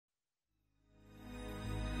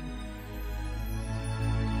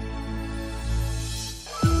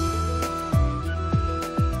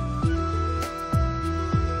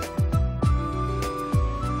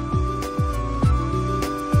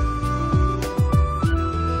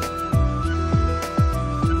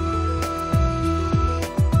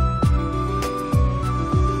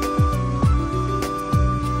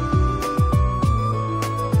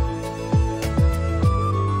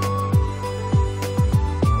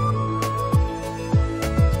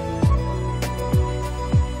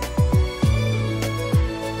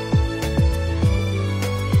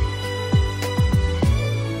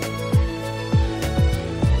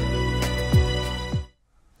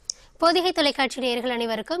பொதிகை தொலைக்காட்சி நேயர்கள்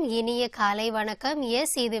அனைவருக்கும் இனிய காலை வணக்கம்.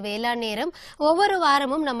 இது வேளாண் நேரம். ஒவ்வொரு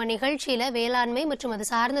வாரமும் நம்ம நிகழ்ச்சியில வேளாண்மை மற்றும் அது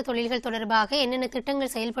சார்ந்த தொழில்கள் தொடர்பாக என்னென்ன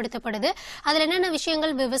திட்டங்கள் செயல்படுத்தப்படுது, அதுல என்னென்ன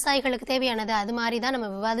விஷயங்கள் விவசாயிகளுக்கு தேவையானது, அது மாதிரி தான் நம்ம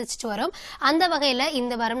விவாதிச்சுட்டு வரோம். அந்த வகையில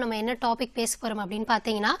இந்த வாரம் நம்ம என்ன டாபிக் பேச போறோம் அப்படின்னு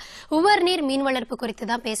பாத்தீங்கன்னா, உவர்நீர் மீன் வளர்ப்பு குறித்து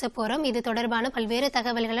தான் பேச போறோம். இது தொடர்பான பல்வேறு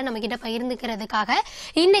தகவல்களை நம்ம கிட்ட பகிர்ந்துக்கிறதுக்காக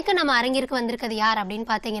இன்னைக்கு நம்ம அரங்கிற்கு வந்திருக்கிறது யார் அப்படின்னு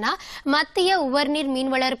பாத்தீங்கன்னா, மத்திய உவர்நீர்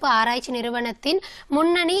மீன் வளர்ப்பு ஆராய்ச்சி நிறுவனத்தின்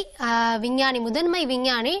முன்னணி விஞ்ஞானி, முதன்மை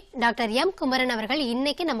விஞ்ஞானி டாக்டர் எம் குமரன் அவர்கள்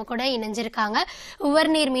இன்னைக்கு நம்ம கூட இணைஞ்சிருக்காங்க.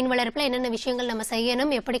 உவர்நீர் மீன் வளர்ப்புல என்னென்ன விஷயங்கள் நம்ம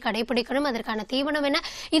செய்யணும், எப்படி கடைபிடிக்கணும், அதற்கான தீவனம் என்ன,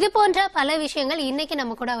 இது போன்ற பல விஷயங்கள் இன்னைக்கு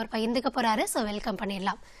நம்ம கூட அவர் பகிர்ந்துக்க போறாரு. சோ வெல்கம்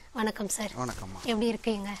பண்ணிடலாம். வணக்கம் சார். வணக்கம். எப்படி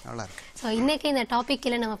இருக்கீங்க? நல்லா இருக்கு. ஸோ இன்னைக்கு இந்த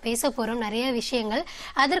டாபிக்ல நம்ம பேச போறோம் நிறைய விஷயங்கள்.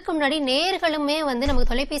 அதற்கு முன்னாடி நேயர்களுமே வந்து நமக்கு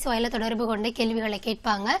தொலைபேசி வாயில தொடர்பு கொண்டு கேள்விகளை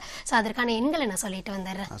கேட்பாங்க. ஸோ அதற்கான எண்களை நான் சொல்லிட்டு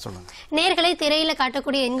வந்துடுறேன். நேயர்களை திரையில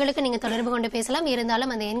காட்டக்கூடிய எண்களுக்கு நீங்க தொடர்பு கொண்டு பேசலாம்.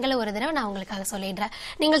 இருந்தாலும் அந்த எண்களை ஒரு தடவை நான் உங்களுக்காக சொல்லிடுறேன்.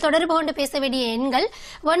 நீங்கள் தொடர்பு கொண்டு பேச வேண்டிய எண்கள்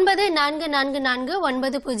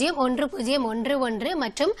 9444901011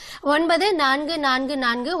 மற்றும்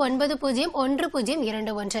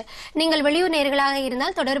 9444901021. நீங்கள் வெளியூர் நேயர்களாக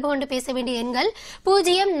இருந்தால் தொடர்பு கொண்டு பேச வேண்டிய எண்கள்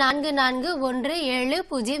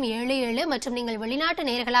 04417077 மற்றும் நீங்கள் வெளிநாட்டு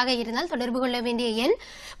நேயர்களாக இருந்தால் தொடர்பு கொள்ள வேண்டிய எண்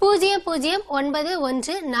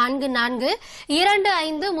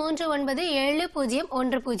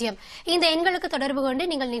 00914425397010. இந்த எண்களுக்கு தொடர்பு கொண்டு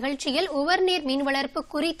நீங்கள் நிகழ்ச்சியில் உவர்நீர் மீன் வளர்ப்பு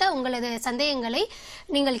குறித்த உங்களது சந்தேகங்களை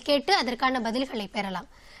நீங்கள் கேட்டு அதற்கான பதில்களை பெறலாம்.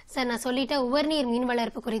 சார், நான் சொல்லிட்டேன் உவர்நீர் மீன்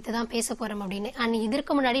வளர்ப்பு குறித்து தான் பேச போறோம் அப்படின்னு. அண்ட்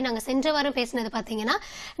இதற்கு முன்னாடி நாங்க சென்ற வாரம் பேசினது பாத்தீங்கன்னா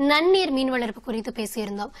நன்னீர் மீன் வளர்ப்பு குறித்து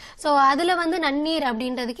பேசியிருந்தோம். சோ அதுல வந்து நன்னீர்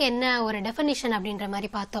அப்படின்றதுக்கு என்ன ஒரு டெஃபினிஷன் அப்படின்ற மாதிரி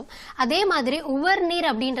பார்த்தோம். அதே மாதிரி உவர்நீர்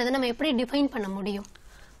அப்படின்றத நம்ம எப்படி டிஃபைன் பண்ண முடியும்?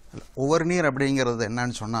 உவர்நீர் அப்படிங்கிறது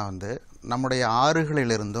என்னன்னு சொன்னா வந்து நம்முடைய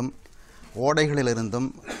ஆறுகளிலிருந்தும்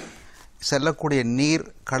ஓடைகளிலிருந்தும் செல்லக்கூடிய நீர்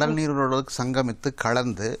கடல் நீரோடு சங்கமித்து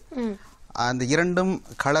கலந்து அந்த இரண்டும்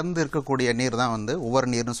கலந்து இருக்கக்கூடிய நீர் தான் வந்து உவர்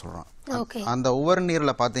நீர்னு சொல்றோம். அந்த உவர்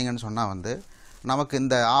நீர்ல பாத்தீங்கன்னு சொன்னா வந்து நமக்கு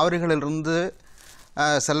இந்த ஆறுகளிலிருந்து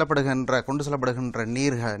கொண்டு செல்லப்படுகின்ற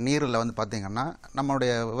நீரில் வந்து பாத்தீங்கன்னா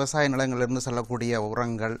நம்மளுடைய விவசாய நிலங்களிலிருந்து செல்லக்கூடிய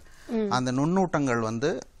உரங்கள், அந்த நுண்ணூட்டங்கள்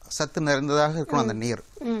வந்து சத்து நிறைந்ததாக இருக்கணும் அந்த நீர்.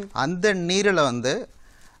 அந்த நீரில் வந்து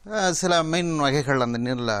சில மீன் வகைகள் அந்த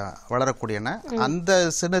நீரில் வளரக்கூடியன. அந்த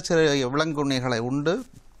சின்ன சிறு விலங்குண்ணிகளை உண்டு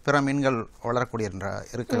பிற மீன்கள்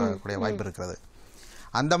இருக்கக்கூடிய வாய்ப்பு இருக்கிறது.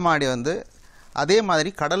 அந்த மாதிரி வந்து அதே மாதிரி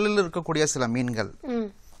கடலில் இருக்கக்கூடிய சில மீன்கள்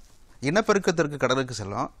இனப்பெருக்கத்திற்கு கடலுக்கு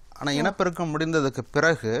செல்லும். ஆனால் இனப்பெருக்கம் முடிந்ததுக்கு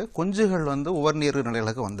பிறகு குஞ்சுகள் வந்து உவர்நீர்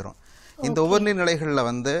நிலைகளுக்கு வந்துடும். இந்த உவர்நீர் நிலைகளில்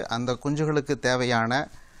வந்து அந்த குஞ்சுகளுக்கு தேவையான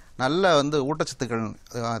நல்ல வந்து ஊட்டச்சத்துக்கள்,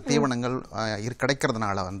 தீவனங்கள்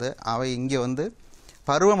கிடைக்கிறதுனால வந்து அவை இங்கே வந்து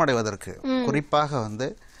பருவமடைவதற்கு, குறிப்பாக வந்து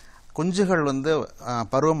குஞ்சுகள் வந்து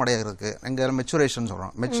பருவமடைகிறதுக்கு, எங்கள் மெச்சுரேஷன்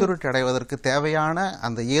சொல்கிறோம், மெச்சூரிட்டி அடைவதற்கு தேவையான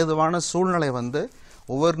அந்த ஏதுவான சூழ்நிலை வந்து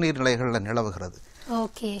உவர்நீர் நிலைகளில் நிலவுகிறது.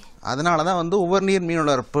 அதனால தான் வந்து உவர்நீர் மீன்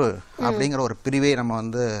வளர்ப்பு அப்படிங்கிற ஒரு பிரிவே நம்ம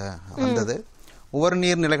வந்து வந்தது.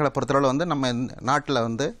 உவர்நீர் நிலைகளை பொறுத்தளவு வந்து நம்ம நாட்டில்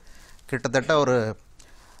வந்து கிட்டத்தட்ட ஒரு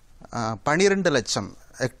 12 லட்சம்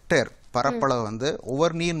ஹெக்டேர் பரப்பளவு வந்து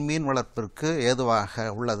உவர்நீர் மீன் வளர்ப்பிற்கு ஏதுவாக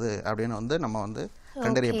உள்ளது அப்படின்னு வந்து நம்ம வந்து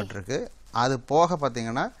கண்டறியப்பட்டிருக்கு. அது போக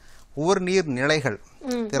பார்த்தீங்கன்னா உவர்நீர் நிலைகள்,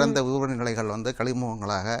 திறந்த உவர்நீர் நிலைகள் வந்து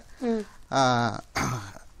கழிமுகங்களாக,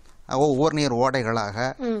 உவர்நீர் ஓடைகளாக,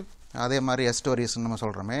 அதே மாதிரி எஸ்டோரிஸ் நம்ம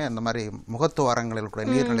சொல்கிறோமே, இந்த மாதிரி முகத்துவாரங்களில் கூட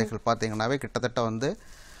நீர்நிலைகள் பார்த்தீங்கன்னாவே கிட்டத்தட்ட வந்து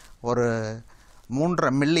ஒரு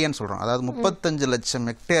 3.5 மில்லியன் சொல்கிறோம். அதாவது 35 லட்சம்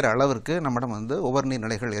ஹெக்டேர் அளவிற்கு நம்மிடம் வந்து உவர்நீர்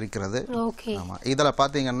நிலைகள் இருக்கிறது. ஆமாம், இதில்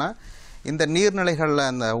பார்த்தீங்கன்னா இந்த நீர்நிலைகளில்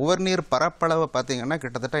அந்த உவர்நீர் பரப்பளவு பார்த்தீங்கன்னா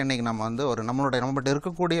கிட்டத்தட்ட இன்றைக்கி நம்ம வந்து நம்மகிட்ட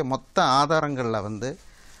இருக்கக்கூடிய மொத்த ஆதாரங்களில் வந்து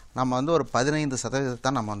நம்ம வந்து ஒரு 15%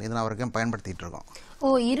 தான் நம்ம வந்து இதனால் வரைக்கும் பயன்படுத்திட்டு இருக்கோம்.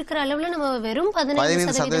 இருக்கிற அளவுல நம்ம வெறும்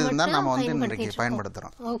 15% தான் நம்ம வந்து இன்றைக்கு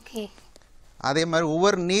பயன்படுத்துகிறோம். அதே மாதிரி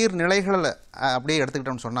ஒவ்வொரு நீர் நிலைகளில் அப்படியே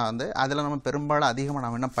எடுத்துக்கிட்டோம்னு சொன்னால் வந்து அதில் நம்ம பெரும்பாலும் அதிகமாக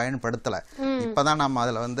நம்ம இன்னும் பயன்படுத்தலை. இப்போ தான் நம்ம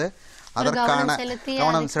அதில் வந்து அதற்கான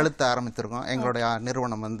கவனம் செலுத்த ஆரம்பித்திருக்கோம். எங்களுடைய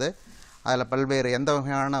நிறுவனம் வந்து அதில் பல்வேறு எந்த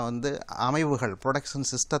வகையான வந்து அமைவுகள், ப்ரொடக்ஷன்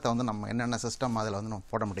சிஸ்டத்தை வந்து நம்ம என்னென்ன சிஸ்டம் அதில் வந்து நம்ம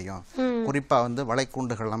போட முடியும், குறிப்பாக வந்து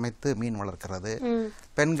வலைக்கூண்டுகள் அமைத்து மீன் வளர்க்கிறது,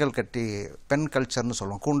 பெண் கல்ச்சர்னு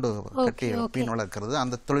சொல்லுவோம், கூண்டு கட்டி மீன் வளர்க்கிறது,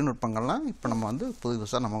 அந்த தொழில்நுட்பங்கள்லாம் இப்போ நம்ம வந்து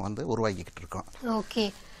புதுசாக நம்ம வந்து உருவாக்கிக்கிட்டு இருக்கோம். ஓகே.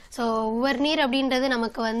 ஸோ உவர்நீர் அப்படின்றது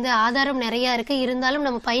நமக்கு வந்து ஆதாரம் நிறைய இருக்கு, இருந்தாலும்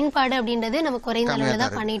நம்ம பயன்பாடு அப்படின்றது நம்ம குறைந்த அளவில்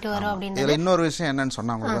தான் பண்ணிட்டு வரோம் அப்படின்றது. இன்னொரு விஷயம் என்னன்னு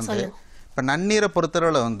சொன்னாங்க வந்து இப்போ நன்னீரை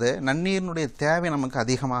பொறுத்தளவில் வந்து நன்னீரினுடைய தேவை நமக்கு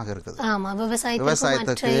அதிகமாக இருக்குது.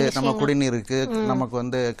 விவசாயத்துக்கு, நம்ம குடிநீருக்கு, நமக்கு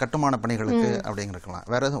வந்து கட்டுமான பணிகளுக்கு அப்படிங்கிறக்கலாம்.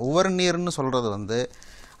 வேற உவர்நீர்னு சொல்றது வந்து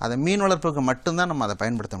அதை மீன் வளர்ப்புக்கு மட்டும்தான் நம்ம அதை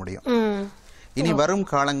பயன்படுத்த முடியும். இனி வரும்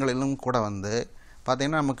காலங்களிலும் கூட வந்து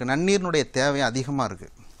பார்த்தீங்கன்னா நமக்கு நன்னீரினுடைய தேவை அதிகமாக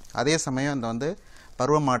இருக்குது. அதே சமயம் இந்த வந்து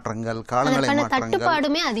பருவ மாற்றங்கள், காலநிலை மாற்றங்கள்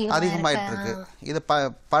அதிகமாயிட்டு இருக்கு. இது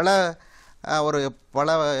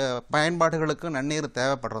பல பயன்பாடுகளுக்கு நன்னீர்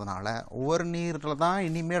தேவைப்படுறதுனால ஒவ்வொரு நீரில் தான்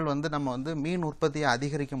இனிமேல் வந்து நம்ம வந்து மீன் உற்பத்தியை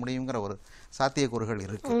அதிகரிக்க முடியுங்கிற ஒரு சாத்தியக்கூறுகள்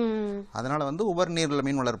இருக்கு. அதனால வந்து ஒவ்வொரு நீரில்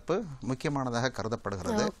மீன் வளர்ப்பு முக்கியமானதாக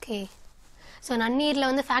கருதப்படுகிறது. ஸோ நன்னீரில்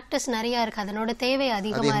வந்து ஃபேக்டர்ஸ் நிறையா இருக்குது, அதனோட தேவை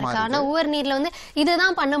அதிகமாக இருக்குது. ஆனால் ஒவ்வொரு நீரில் வந்து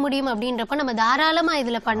இதுதான் பண்ண முடியும் அப்படின்றப்ப நம்ம தாராளமாக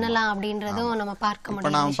இதில் பண்ணலாம் அப்படின்றதும் நம்ம பார்க்க முடியும்.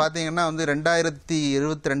 இப்போ நம்ம பார்த்தீங்கன்னா வந்து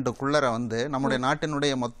 2022 வந்து நம்முடைய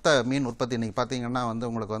நாட்டினுடைய மொத்த மீன் உற்பத்தி இன்னைக்கு பார்த்தீங்கன்னா வந்து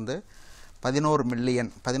உங்களுக்கு வந்து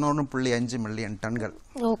 11.5 மில்லியன் டன்கள்.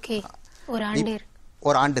 ஓகே,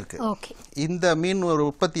 ஒரு ஆண்டிற்கு. இந்த மீன் ஒரு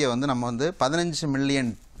உற்பத்தியை வந்து நம்ம வந்து 15 மில்லியன்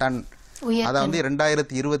டன், அதை வந்து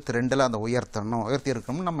 2022 அந்த உயர்த்தி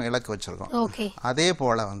இருக்கணும்னு நம்ம இலக்கு வச்சிருக்கோம். அதே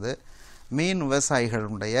போல வந்து மீன்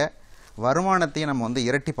விவசாயிகளுடைய வருமானத்தையும் நம்ம வந்து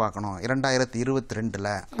இரட்டி பார்க்கணும்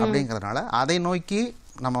 2022 அப்படிங்கிறதுனால அதை நோக்கி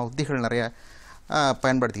நம்ம உத்திகள் நிறைய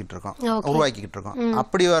பயன்படுத்திக்கிட்டு இருக்கோம், உருவாக்கிக்கிட்டு இருக்கோம்.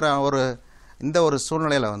 அப்படி இந்த ஒரு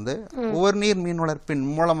சூழ்நிலையில வந்து ஒவ்வொரு நீர் மீன் வளர்ப்பின்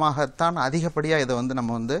மூலமாகத்தான் அதிகப்படியா இதை வந்து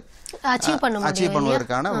நம்ம வந்து அச்சீவ்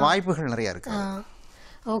பண்ணுவதற்கான வாய்ப்புகள் நிறைய இருக்கு.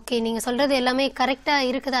 ஓகே, நீங்கள் சொல்கிறது எல்லாமே கரெக்டாக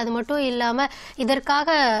இருக்குது. அது மட்டும் இல்லாமல் இதற்காக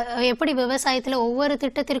எப்படி விவசாயத்தில் ஒவ்வொரு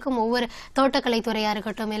திட்டத்திற்கும் ஒவ்வொரு தோட்டக்கலைத்துறையாக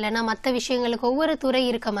இருக்கட்டும், இல்லைன்னா மற்ற விஷயங்களுக்கு ஒவ்வொரு துறை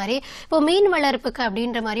இருக்க மாதிரி இப்போ மீன் வளர்ப்புக்கு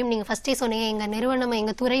அப்படின்ற மாதிரியும் நீங்கள் ஃபஸ்ட்டே சொன்னீங்க, எங்கள் நிறுவனம்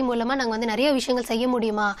எங்கள் துறை மூலமாக நாங்கள் வந்து நிறைய விஷயங்கள் செய்ய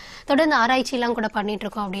முடியுமா, தொடர்ந்து ஆராய்ச்சியெல்லாம் கூட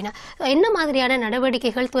பண்ணிகிட்ருக்கோம் அப்படின்னா என்ன மாதிரியான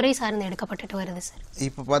நடவடிக்கைகள் துறை சார்ந்து எடுக்கப்பட்டுட்டு வருது சார்?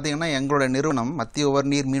 இப்போ பார்த்தீங்கன்னா எங்களோட நிறுவனம் மத்திய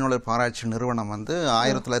உவர்நீர் மீன் வளர்ப்பு ஆராய்ச்சி நிறுவனம் வந்து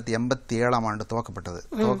 1987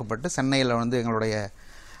 துவக்கப்பட்டு சென்னையில் வந்து எங்களுடைய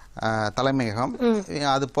தலைமையகம்,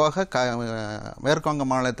 அது போக மேற்குவங்க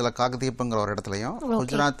மாநிலத்தில் காகதீப்புங்கிற ஒரு இடத்துலையும்,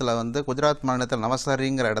 குஜராத்தில் வந்து குஜராத் மாநிலத்தில்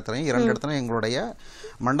நவசாரிங்கிற இடத்துலையும் 2 இடத்துலையும் எங்களுடைய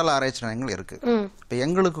மண்டல ஆராய்ச்சி நிலையங்கள் இருக்கு. இப்போ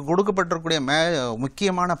எங்களுக்கு கொடுக்கப்பட்டிருக்கூடிய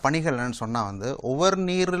முக்கியமான பணிகள் என்னன்னு சொன்னா வந்து ஒவ்வொரு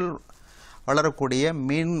நீரில் வளரக்கூடிய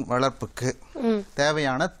மீன் வளர்ப்புக்கு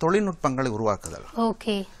தேவையான தொழில்நுட்பங்களை உருவாக்குதல்.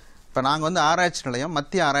 இப்போ நாங்கள் வந்து ஆராய்ச்சி நிலையம்,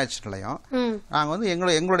 மத்திய ஆராய்ச்சி நிலையம், நாங்கள் வந்து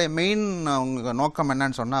எங்களுடைய மெயின் நோக்கம்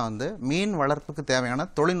என்னன்னு சொன்னால் வந்து மீன் வளர்ப்புக்கு தேவையான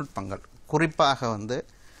தொழில்நுட்பங்கள், குறிப்பாக வந்து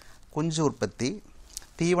குஞ்சு உற்பத்தி,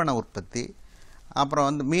 தீவன உற்பத்தி, அப்புறம்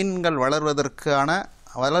வந்து மீன்கள் வளர்வதற்கான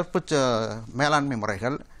வளர்ப்பு மேலாண்மை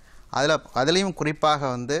முறைகள், அதுலேயும் குறிப்பாக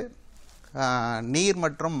வந்து நீர்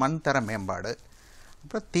மற்றும் மண் தர மேம்பாடு,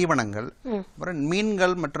 அப்புறம் தீவனங்கள், அப்புறம்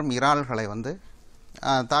மீன்கள் மற்றும் இறால்களை வந்து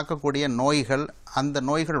தாக்கக்கூடிய நோய்கள், அந்த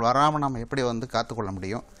நோய்கள் வராமல் நம்ம எப்படி வந்து காத்துக்கொள்ள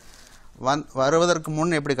முடியும், வருவதற்கு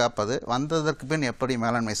முன் எப்படி காப்பது, வந்ததற்கு பின் எப்படி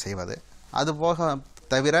மேலாண்மை செய்வது, அதுபோக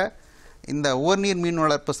தவிர இந்த உவர்நீர் மீன்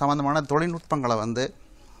வளர்ப்பு சம்பந்தமான தொழில்நுட்பங்களை வந்து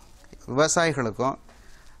விவசாயிகளுக்கும்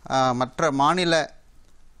மற்ற மாநில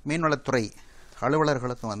மீன்வளத்துறை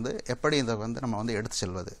அலுவலர்களுக்கும் வந்து எப்படி இதை வந்து நம்ம வந்து எடுத்து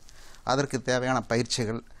செல்வது, அதற்கு தேவையான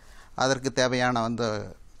பயிற்சிகள், அதற்கு தேவையான வந்து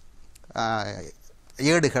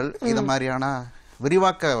ஏடுகள், இது மாதிரியான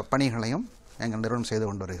விரிவாக்க பணிகளையும் எங்கள் நிறுவனம் செய்து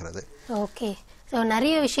கொண்டு வருகிறது. ஓகே, ஸோ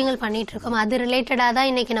நிறைய விஷயங்கள் பண்ணிட்டு இருக்கோம். அது ரிலேட்டடாக தான்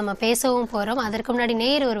இன்னைக்கு நம்ம பேசவும் போறோம். அதற்கு முன்னாடி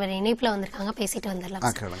நேயர் ஒருவர் இணைப்புல வந்திருக்காங்க, பேசிட்டு வந்துடலாம்.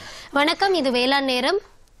 வணக்கம், இது வேளாண் நேரம்.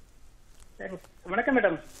 வணக்கம்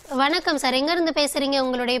மேடம். வணக்கம் சார், எங்க இருந்து பேசுறீங்க?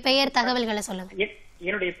 உங்களுடைய பெயர், தகவல்களை சொல்லுங்க.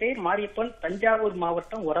 என்னுடைய பெயர் மாரியப்பன், தஞ்சாவூர்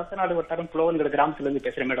மாவட்டம் ஒரசநாடு வட்டாரம் புலவன்கிற கிராமத்துல இருந்து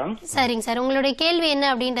பேசுறேன் மேடம். சரிங்க சார், உங்களுடைய கேள்வி என்ன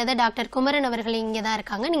அப்படின்றத டாக்டர் குமரன் அவர்கள் இங்கதான்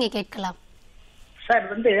இருக்காங்க, நீங்க கேட்கலாம். சார்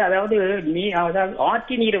வந்து அதாவது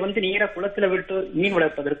ஆற்றி நீரை வந்து நீரை குளத்துல விட்டு மீன்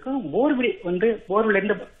வளர்ப்பதற்கும் போர்வெல்ல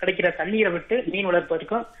இருந்து கிடைக்கிற தண்ணீரை விட்டு மீன்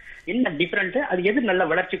வளர்ப்பதற்கும் என்ன டிஃபரெண்ட், அது எது நல்ல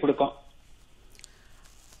வளர்ச்சி கொடுக்கும்?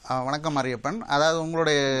 வணக்கம் மாரியப்பன். அதாவது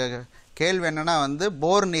உங்களுடைய கேள்வி என்னன்னா வந்து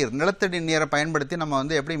போர் நீர், நிலத்தடி நீரை பயன்படுத்தி நம்ம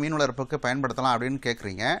வந்து எப்படி மீன் வளர்ப்புக்கு பயன்படுத்தலாம் அப்படின்னு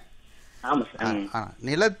கேட்குறீங்க.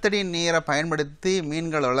 நிலத்தடி நீரை பயன்படுத்தி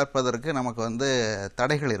மீன்கள் வளர்ப்பதற்கு நமக்கு வந்து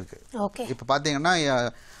தடைகள் இருக்கு. இப்போ பார்த்தீங்கன்னா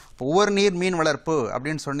ஒவ்வொரு நீர் மீன் வளர்ப்பு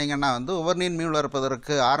அப்படின்னு சொன்னீங்கன்னா வந்து ஒவ்வொரு நீர் மீன்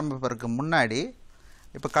வளர்ப்பதற்கு ஆரம்பிப்பதற்கு முன்னாடி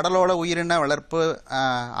இப்போ கடலோட உயிரின வளர்ப்பு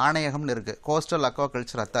ஆணையகம்னு இருக்குது, கோஸ்டல் அக்வா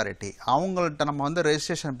கல்ச்சர் அத்தாரிட்டி. அவங்கள்ட்ட நம்ம வந்து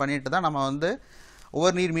ரெஜிஸ்ட்ரேஷன் பண்ணிட்டு தான் நம்ம வந்து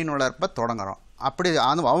ஒவ்வொரு நீர் மீன் வளர்ப்பை தொடங்குறோம். அப்படி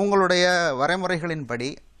அவங்களுடைய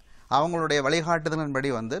வரைமுறைகளின்படி, அவங்களுடைய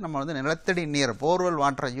வழிகாட்டுதலின்படி வந்து நம்ம வந்து நிலத்தடி நீர், போர்வெல்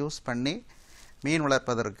வாட்டரை யூஸ் பண்ணி மீன்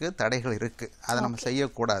வளர்ப்பதற்கு தடைகள் இருக்குது. அதை நம்ம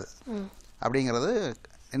செய்யக்கூடாது அப்படிங்கிறது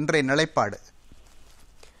இன்றைய நிலைப்பாடு.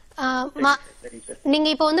 நீங்க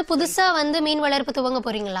இப்போ வந்து புதுசா வந்து மீன் வளர்ப்பு துவங்க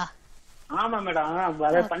போறீங்களா? ஆமா மேடம்,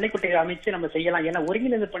 அதாவது பண்ணைக்குட்டையை அமைச்சு நம்ம செய்யலாம், ஏன்னா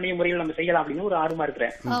ஒருங்கிணைந்த பண்ணை முறையில் நம்ம செய்யலாம் அப்படின்னு ஒரு ஆர்வமா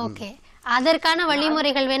இருக்கிறேன். ஓகே, அதற்கான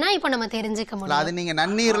வழிமுறைகள் வேணா இப்ப நம்ம தெரிஞ்சுக்க முடியும். அது நீங்க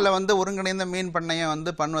நன்னீர்ல வந்து ஒருங்கிணைந்த மீன் பண்ணையை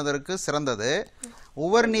வந்து பண்ணுவதற்கு சிறந்தது.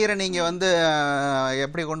 ஒவ்வொரு நீரை நீங்க வந்து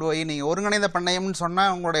எப்படி கொண்டு போய் நீங்க ஒருங்கிணைந்த பண்ணையம்னு சொன்னா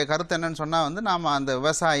உங்களுடைய கருத்து என்னன்னு சொன்னா வந்து நாம அந்த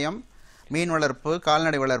விவசாயம் மீன் வளர்ப்பு,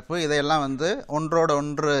 கால்நடை வளர்ப்பு இதையெல்லாம் வந்து ஒன்றோடு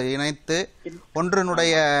ஒன்று இணைத்து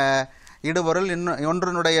ஒன்றினுடைய இடுபொருள்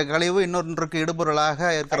ஒன்றினுடைய கழிவு இன்னொன்றுக்கு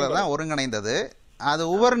இடுபொருளாக இருக்கிறது தான் ஒருங்கிணைந்தது. அது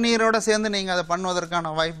உவர் நீரோட சேர்ந்து நீங்கள் அதை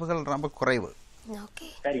பண்ணுவதற்கான வாய்ப்புகள் ரொம்ப குறைவு. ஓகே,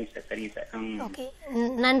 சரிங்க சார், சரிங்க சார். ஓகே,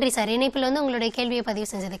 நன்றி சார். இணைப்பில் வந்து உங்களுடைய கேள்வியை பதிவு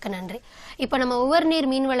செஞ்சதுக்கு நன்றி. இப்போ நம்ம உவர்நீர்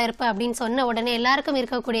மீன் வளர்ப்பு அப்படின்னு சொன்ன உடனே எல்லாருக்கும்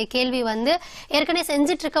இருக்கக்கூடிய கேள்வி வந்து, ஏற்கனவே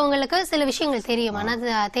செஞ்சுட்டு இருக்கவங்களுக்கு சில விஷயங்கள் தெரியும், ஆனால்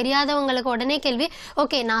தெரியாதவங்களுக்கு உடனே கேள்வி,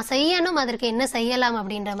 ஓகே நான் செய்யணும், அதற்கு என்ன செய்யலாம்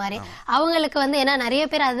அப்படின்ற மாதிரி அவங்களுக்கு வந்து, ஏன்னா நிறைய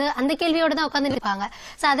பேர் அந்த கேள்வியோட தான் உட்காந்து இருப்பாங்க.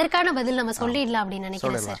 ஸோ அதற்கான பதில் நம்ம சொல்லிடலாம் அப்படின்னு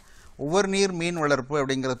நினைக்கிறேன் சார். உவர்நீர் மீன் வளர்ப்பு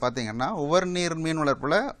அப்படிங்கிறது பார்த்தீங்கன்னா, உவர்நீர் மீன்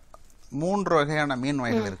வளர்ப்புல 3 வகையான மீன்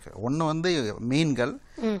வகைகள் இருக்கு. ஒன்று வந்து மீன்கள்,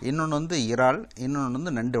 இன்னொன்று வந்து இறால், இன்னொன்று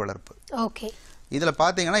வந்து நண்டு வளர்ப்பு. ஓகே, இதில்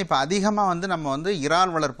பார்த்தீங்கன்னா இப்போ அதிகமாக வந்து நம்ம வந்து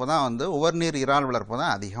இறால் வளர்ப்பு தான் வந்து உவர்நீர் இறால் வளர்ப்பு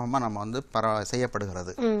தான் அதிகமாக நம்ம வந்து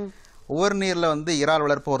செய்யப்படுகிறது. உவர்நீரில் வந்து இறால்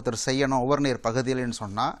வளர்ப்பு ஒருத்தர் செய்யணும் உவர்நீர் பகுதியில்னு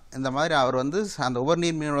சொன்னால், இந்த மாதிரி அவர் வந்து அந்த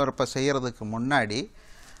உவர்நீர் மீன் வளர்ப்பை செய்கிறதுக்கு முன்னாடி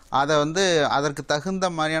அதை வந்து அதற்கு தகுந்த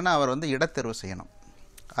மாதிரியான அவர் வந்து இடத்தேர்வு செய்யணும்.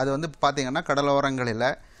 அது வந்து பார்த்தீங்கன்னா கடலோரங்களில்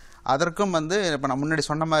அதற்கும் வந்து இப்போ நான் முன்னாடி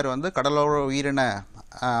சொன்ன மாதிரி வந்து கடலோர உயிரின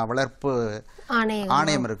வளர்ப்பு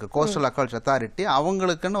ஆணையம் இருக்குது, கோஸ்டல் அக்வாகல்ச்சர் அத்தாரிட்டி.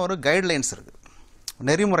 அவங்களுக்குன்னு ஒரு கைட்லைன்ஸ் இருக்குது,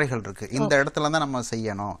 நெறிமுறைகள் இருக்குது. இந்த இடத்துல தான் நம்ம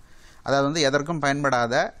செய்யணும். அதாவது வந்து எதற்கும்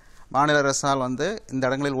பயன்படாத மாநில அரசால் வந்து இந்த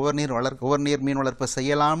இடங்களில் உவர்நீர் மீன் வளர்ப்பு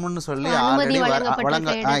செய்யலாம்னு சொல்லி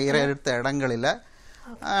ஆல்ரெடி எடுத்த இடங்களில்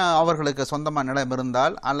அவர்களுக்கு சொந்தமாக நிலம்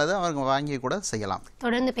இருந்தால் அல்லது அவங்க வாங்கி கூட செய்யலாம்.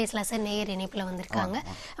 தொடர்ந்து பேசலாம் சார். நேயர் இணைப்புல வந்திருக்காங்க.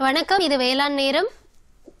 வணக்கம், இது வேளாண் நேரம்.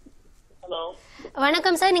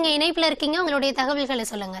 வணக்கம் சார், நீங்க இணைப்புல இருக்கீங்க, உங்களுடைய தகவல்களை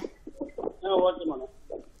சொல்லுங்க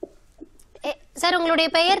சார். உங்களுடைய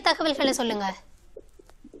பெயர், தகவல்களை சொல்லுங்க.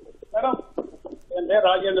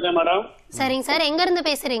 ராஜேந்திரன் மேடம். சரிங்க சார், எங்க இருந்து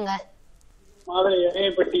பேசுறீங்க?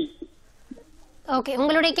 ஓகே,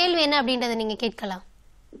 உங்களுடைய கேள்வி என்ன அப்படின்றத நீங்க கேட்கலாம்.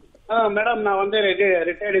 மேடம், நான் வந்து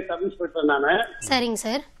ரிட்டையர்டு சப் இன்ஸ்பெக்டர் நானு. சரிங்க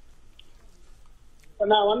சார்.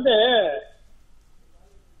 நான் வந்து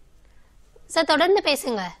சார் தொடர்ந்து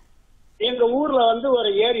பேசுங்க. எங்க ஊர்ல வந்து ஒரு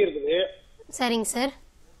ஏரி இருக்குது. சரிங்க சார்.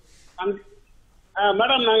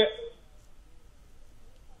 மேடம், நாங்க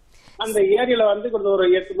அந்த ஏரியில வந்து ஒரு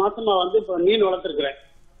 8 மாசமா வந்து இப்ப மீன் வளர்த்துருக்கிறேன்.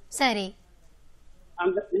 சரி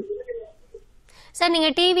சார், நீங்க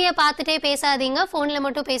டிவியை பார்த்துட்டே பேசாதீங்க, போன்ல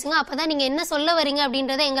மட்டும் பேசுங்க. அப்பதான் நீங்க என்ன சொல்ல வரீங்க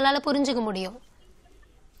அப்படின்றத எங்களால புரிஞ்சுக்க முடியும்.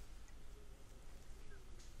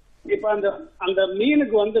 இப்ப அந்த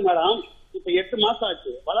மீனுக்கு வந்து மேடம் இப்ப 8 மாசம்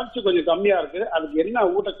ஆச்சு, வளர்ச்சி கொஞ்சம் கம்மியா இருக்கு. அதுக்கு என்ன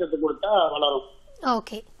ஊட்டச்சத்து கொடுத்தா வளரும்?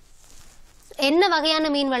 ஓகே, என்ன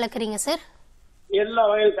வகையான மீன் வளர்க்குறீங்க சார்? எல்லா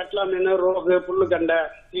வகையும், கட்லா மீன், ரோகு, புல்லுக்கண்டை,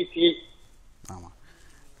 சீசி. ஆமா,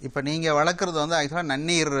 இப்ப நீங்க வளர்க்குறது வந்து ஆக்சுவலா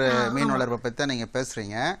நன்னீர் மீன் வளர்ப்பை பத்தி தான் நீங்க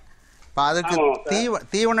பேசுறீங்க. இப்ப அதுக்கு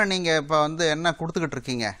தீவனம் நீங்க இப்ப வந்து என்ன கொடுத்துக்கிட்டு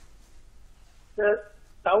இருக்கீங்க?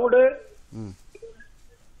 தவிடு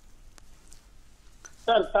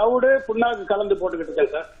சார், தவிடு புண்ணாக்கு கலந்து போட்டுக்கிட்டு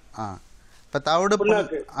இருக்கேன் சார். இப்போ தவிடு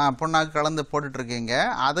புண்ணாக்கு கலந்து போட்டுட்டு இருக்கீங்க.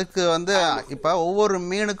 அதுக்கு வந்து இப்போ ஒவ்வொரு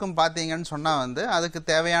மீனுக்கும் பார்த்தீங்கன்னு சொன்னால் வந்து அதுக்கு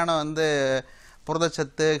தேவையான வந்து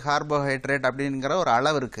புரதச்சத்து, கார்போஹைட்ரேட் அப்படிங்கிற ஒரு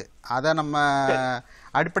அளவு இருக்குது. அதை நம்ம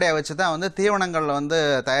அடிப்படையாக வச்சு தான் வந்து தீவனங்கள் வந்து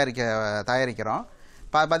தயாரிக்கிறோம்.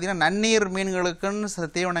 இப்போ பார்த்தீங்கன்னா நன்னீர் மீன்களுக்குன்னு சில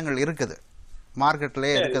தீவனங்கள் இருக்குது,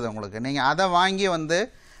 மார்க்கெட்லேயே இருக்குது உங்களுக்கு. நீங்கள் அதை வாங்கி வந்து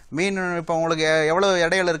மீன் இப்போ உங்களுக்கு எவ்வளோ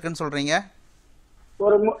இடையில இருக்குன்னு சொல்கிறீங்க?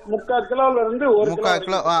 ஒரு 3/4 கிலோல இருந்து 3/4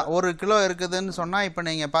 கிலோ 1 கிலோ இருக்குதுன்னு சொன்னா, இப்ப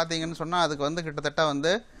நீங்க பாத்தீங்கன்னு சொன்னா அதுக்கு வந்து கிட்டத்தட்ட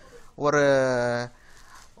வந்து ஒரு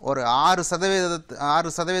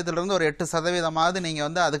 6% இருந்து ஒரு 8% நீங்க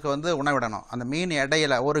வந்து அதுக்கு வந்து உணவிடணும். அந்த மீன்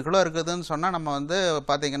இடையில 1 கிலோ இருக்குதுன்னு சொன்னா நம்ம வந்து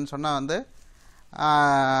பாத்தீங்கன்னு சொன்னா வந்து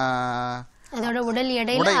உடல்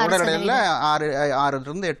எடையில 6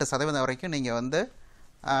 இருந்து 8% வரைக்கும் நீங்க வந்து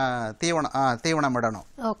தீவனம் இடணும்.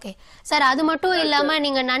 ஓகே சார், அது மட்டும் இல்லாம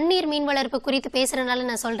நீங்க நன்னீர் மீன் வளர்ப்பு குறித்து பேசுறதுனால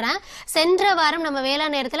நான் சொல்றேன், சென்ற வாரம் நம்ம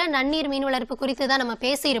வேளாண் நேரத்துல நன்னீர் மீன் வளர்ப்பு குறித்து தான் நம்ம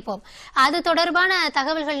பேசியிருப்போம். அது தொடர்பான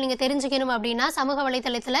தகவல்கள் நீங்க தெரிஞ்சுக்கணும் அப்படின்னா சமூக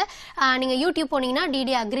வலைதளத்துல நீங்க யூடியூப் போனீங்கன்னா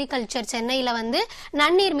டிடி அக்ரிகல்ச்சர் சென்னையில வந்து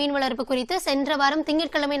நன்னீர் மீன் வளர்ப்பு குறித்து சென்ற வாரம்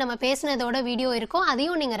திங்கட்கிழமை நம்ம பேசினதோட வீடியோ இருக்கும்,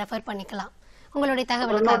 அதையும் நீங்க ரெஃபர் பண்ணிக்கலாம். உங்களுடைய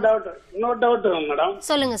தகவல்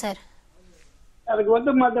சொல்லுங்க சார். அதுக்கு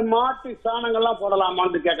வந்து மாட்டு சாணங்கள்லாம்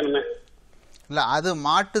போடலாமான்னு கேட்கணுமே. இல்லை, அது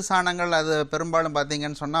மாட்டு சாணங்கள் அது பெரும்பாலும்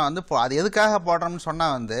பார்த்தீங்கன்னு சொன்னால் வந்து அது எதுக்காக போடுறோம்னு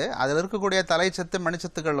சொன்னால் வந்து அதில் இருக்கக்கூடிய தலைச்சத்து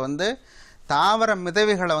மணிச்சத்துக்கள் வந்து தாவர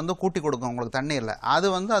மிதவைகளை வந்து கூட்டி கொடுக்கும் உங்களுக்கு தண்ணீரில். அது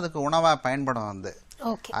வந்து அதுக்கு உணவாக பயன்படும் வந்து.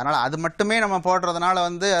 அதனால அது மட்டுமே நம்ம போடுறதுனால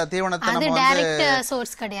வந்து தீவனத்தை நம்ம வந்து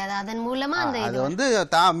சோர்ஸ் கிடையாது, அதன் மூலமா அது வந்து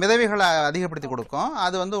மிதவைகளை அதிகப்படுத்தி கொடுக்கும்,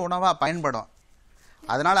 அது வந்து உணவாக பயன்படும்.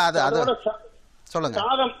 அதனால அது சொல்லுங்க.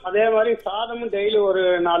 சாதம் அதே மாதிரி சாதமும் டெய்லி ஒரு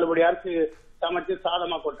 4 படி அரிசி சமைச்சு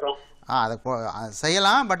சாதமா போட்டுறோம். அதை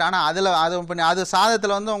செய்யலாம். பட் ஆனால் அது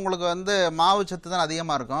சாதத்தில் வந்து உங்களுக்கு வந்து மாவு சத்து தான்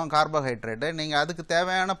அதிகமாக இருக்கும், கார்போஹைட்ரேட்டு. நீங்கள் அதுக்கு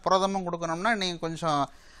தேவையான புரதமும் கொடுக்கணும்னா நீங்கள் கொஞ்சம்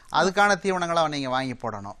அதுக்கான தீவனங்களை நீங்கள் வாங்கி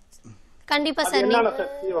போடணும். கண்டிப்பாக சார்.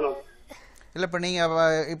 இல்லை இப்போ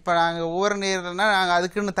இப்போ நாங்கள் ஒவ்வொரு நீர்னா நாங்கள்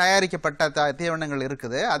அதுக்குன்னு தயாரிக்கப்பட்ட தீவனங்கள்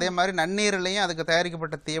இருக்குது. அதே மாதிரி நன்னீர்லையும் அதுக்கு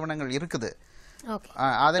தயாரிக்கப்பட்ட தீவனங்கள் இருக்குது.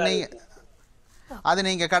 அது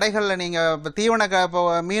நீங்கள் கடைகளில் நீங்கள் இப்போ இப்போ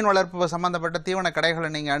மீன் வளர்ப்பு சம்மந்தப்பட்ட தீவன கடைகளை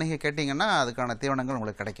நீங்கள் அணுகி கேட்டிங்கன்னா அதுக்கான தீவனங்கள்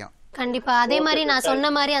உங்களுக்கு கிடைக்கும். கண்டிப்பா. அதே மாதிரி நான்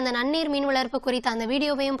சொன்ன மாதிரி அந்த நன்னீர் மீன் வளர்ப்பு குறித்த அந்த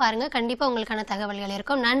வீடியோவையும் பாருங்க, கண்டிப்பா உங்களுக்கான தகவல்கள்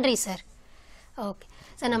இருக்கும். நன்றி சார். ஓகே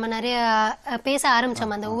சார், நம்ம நிறைய பேச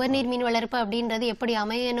ஆரம்பிச்சோம் அந்த உவர்நீர் மீன் வளர்ப்பு அப்படின்றது எப்படி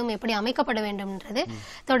அமையணும், எப்படி அமைக்கப்பட வேண்டும்ன்றது.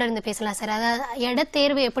 தொடர்ந்து பேசலாம் சார். அதாவது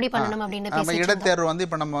இடத்தேர்வு எப்படி பண்ணணும் அப்படின்னு. இடத்தேர்வு வந்து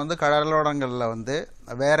இப்போ நம்ம வந்து கடலோரங்களில் வந்து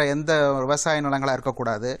வேற எந்த விவசாய நிலங்களா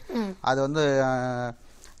இருக்கக்கூடாது. அது வந்து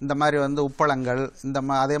இந்த மாதிரி வந்து உப்பளங்கள்,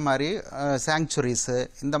 அதே மாதிரி சாங்சுரிஸு,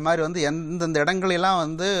 இந்த மாதிரி வந்து எந்தெந்த இடங்களெல்லாம்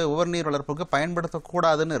வந்து உவர்நீர் வளர்ப்புக்கு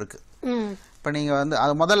பயன்படுத்தக்கூடாதுன்னு இருக்கு. இப்போ நீங்கள் வந்து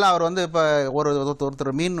அது முதல்ல அவர் வந்து இப்போ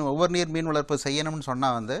ஒருத்தர் உவர்நீர் மீன் வளர்ப்பு செய்யணும்னு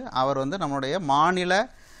சொன்னால் வந்து அவர் வந்து நம்மளுடைய மாநில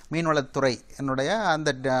மீன்வளத்துறை என்னுடைய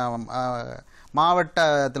அந்த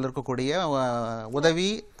மாவட்டத்தில் இருக்கக்கூடிய உதவி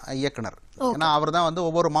இயக்குனர். ஏன்னா அவர் தான் வந்து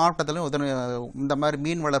ஒவ்வொரு மாவட்டத்திலும் இந்த மாதிரி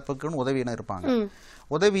மீன் வளர்ப்புக்குன்னு உதவியினர் இருப்பாங்க.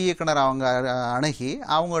 உதவி இயக்குனர் அவங்க அணுகி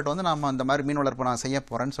அவங்ககிட்ட வந்து நம்ம இந்த மாதிரி மீன் வளர்ப்பு நான் செய்ய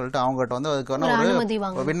போறேன்னு சொல்லிட்டு அவங்ககிட்ட வந்து அதுக்கான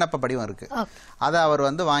ஒரு விண்ணப்ப படிவம் இருக்கு. அதை அவர்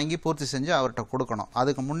வந்து வாங்கி பூர்த்தி செஞ்சு அவர்கிட்ட கொடுக்கணும்.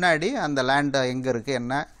 அதுக்கு முன்னாடி அந்த லேண்ட் எங்க இருக்கு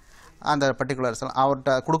என்ன அந்த பர்டிகுலர்ஸ்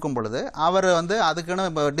அவர்கிட்ட கொடுக்கும் பொழுது அவர் வந்து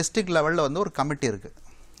அதுக்குன்னு இப்போ டிஸ்ட்ரிக்ட் லெவலில் வந்து ஒரு கமிட்டி இருக்கு.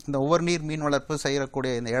 இந்த உவர்நீர் மீன் வளர்ப்பு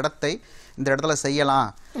செய்யக்கூடிய இந்த இடத்துல செய்யலாம்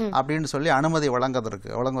அப்படின்னு சொல்லி அனுமதி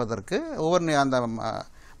வழங்குவதற்கு அந்த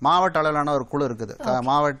மாவட்ட அளவிலான ஒரு குழு இருக்குது,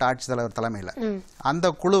 மாவட்ட ஆட்சித்தலைவர் தலைமையில். அந்த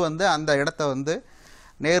குழு வந்து அந்த இடத்த வந்து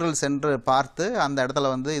நேரில் சென்று பார்த்து அந்த இடத்துல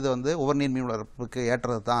வந்து இது வந்து உவர்நீர் மீன் வளர்ப்புக்கு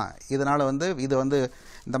ஏற்றது தான், இதனால் வந்து இது வந்து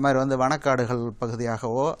இந்த மாதிரி வந்து வனக்காடுகள்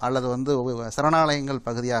பகுதியாகவோ அல்லது வந்து சரணாலயங்கள்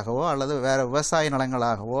பகுதியாகவோ அல்லது வேறு விவசாய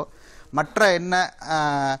நிலங்களாகவோ மற்ற என்ன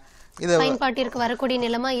இது பயன்பாட்டிற்கு வரக்கூடிய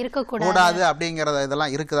நிலமா இருக்கக்கூடாது அப்படிங்கிறத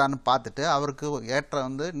இதெல்லாம் இருக்குதான்னு பார்த்துட்டு அவருக்கு ஏற்ற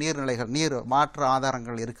வந்து நீர் மாற்று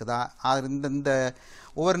ஆதாரங்கள் இருக்குதா, இந்த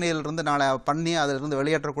உவர்நீரிலிருந்து நாளை பண்ணி அதிலிருந்து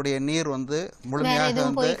வெளியேற்றக்கூடிய நீர் வந்து முழுமையாக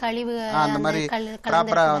வந்து அந்த மாதிரி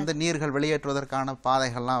ப்ராப்பராக வந்து நீர்கள் வெளியேற்றுவதற்கான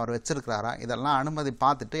பாதைகள்லாம் அவர் வச்சிருக்கிறாரா, இதெல்லாம் அனுமதி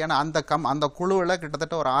பார்த்துட்டு. ஏன்னா அந்த குழுவில்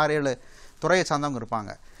கிட்டத்தட்ட ஒரு 6-7 துறையை சார்ந்தவங்க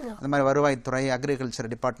இருப்பாங்க. அந்த மாதிரி வருவாய்த்துறை,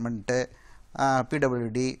 agriculture department,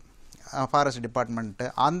 PWD, forest department,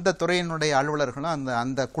 அந்த துறையினுடைய அலுவலர்களும்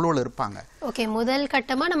அந்த குழுவில் இருப்பாங்க. ஓகே, முதல்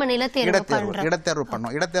கட்டமா நம்ம இடத்தேர்வு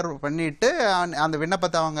பண்ணோம். இடத்தேர்வு பண்ணிட்டு அந்த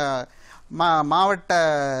விண்ணப்பத்தை அவங்க மாவட்ட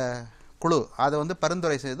குழு அதை வந்து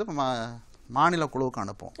பரிந்துரை செய்து மாநில குழுவுக்கு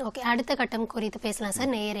அனுப்பும். ஓகே, அடுத்த கட்டம் குறித்து பேசலாம்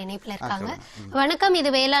சார். நேயர் இணைப்புல இருக்காங்க. வணக்கம், இது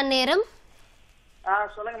வேளாண் நேரம்.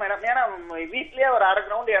 சொல்லுங்க மேடம். மேடம் வீட்லயே ஒரு 1/2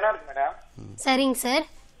 கிரவுண்ட் இடம் இருக்கு மேடம். சரிங்க சார்.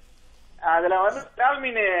 அதுல வந்து விரால்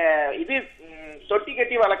மீன் இது தொட்டி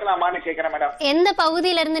கட்டி வளர்க்கலாமான்னு கேக்குறேன் மேடம். எந்த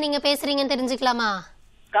பகுதியில இருந்து நீங்க பேசுறீங்கன்னு தெரிஞ்சுக்கலாமா?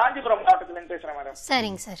 காஞ்சிபுரம் மாவட்டத்துல இருந்து பேசுறேன் மேடம்.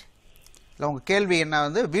 சரிங்க சார். உங்க கேள்வி என்ன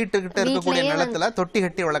வந்து வீட்டுக்கிட்ட இருக்கக்கூடிய நிலத்துல தொட்டி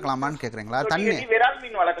கட்டி வளர்க்கலாமான்னு கேக்குறீங்களா? தண்ணி விரால்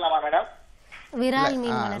மீன் வளர்க்கலாமா மேடம்?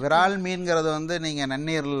 விரால் மீன்ங்கிறது வந்து நீங்க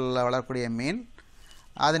நன்னீர்ல வளரக்கூடிய மீன்.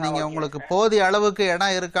 அது நீங்க உங்களுக்கு போதிய அளவுக்கு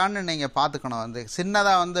இடம் இருக்கான்னு நீங்க பாத்துக்கணும். வந்து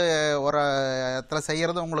சின்னதா வந்து ஒரு இடத்துல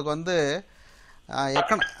செய்யறது உங்களுக்கு வந்து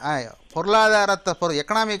பொருளாதாரத்தை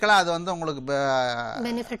எக்கனாமிக்கலா அது வந்து உங்களுக்கு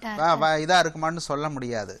இதா இருக்குமான்னு சொல்ல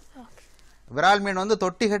முடியாது. விரால் மீன் வந்து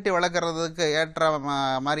தொட்டி கட்டி வளர்க்குறதுக்கு ஏற்ற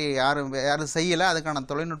மாதிரி யாரும் செய்யலை. அதுக்கான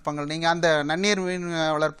தொழில்நுட்பங்கள் நீங்கள் அந்த நன்னீர் மீன்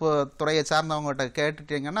வளர்ப்பு துறையை சார்ந்தவங்ககிட்ட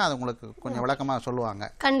கேட்டுட்டீங்கன்னா அது உங்களுக்கு கொஞ்சம் விளக்கமாக சொல்லுவாங்க.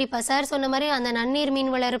 கண்டிப்பாக சார் சொன்ன மாதிரி அந்த நன்னீர்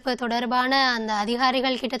மீன் வளர்ப்பு தொடர்பான அந்த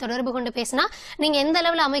அதிகாரிகள் கிட்ட தொடர்பு கொண்டு பேசினா நீங்கள் எந்த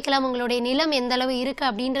அளவில் அமைக்கலாம், உங்களுடைய நிலம் எந்த அளவு இருக்குது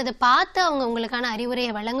அப்படின்றத பார்த்து அவங்க உங்களுக்கான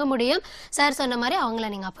அறிவுரையை வழங்க முடியும். சார் சொன்ன மாதிரி அவங்கள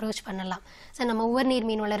நீங்கள் அப்ரோச் பண்ணலாம். சார், நம்ம உவர்நீர்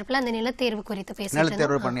மீன் வளர்ப்பில் அந்த நிலத்தேர்வு குறித்து பேசலாம்.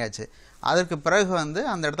 நிலத்தேர்வு பண்ணியாச்சு. அதற்கு பிறகு வந்து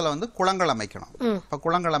அந்த இடத்துல வந்து குளங்கள் அமைக்கணும். இப்போ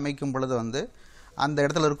குளங்கள் அமைக்கும் பொழுது வந்து அந்த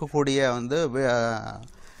இடத்துல இருக்கக்கூடிய வந்து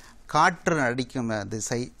காற்று அடிக்கும்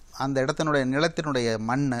திசை, அந்த இடத்தினுடைய நிலத்தினுடைய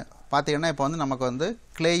மண் பார்த்தீங்கன்னா இப்போ வந்து நமக்கு வந்து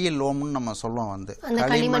கிளேயி லோம்னு நம்ம சொல்லுவோம். வந்து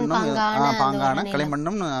களிமண்ணும் பாங்கான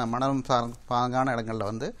களிமண்ணும் மணலும் பாங்கான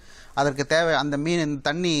இடங்கள்ல வந்து அதற்கு தேவை அந்த மீன்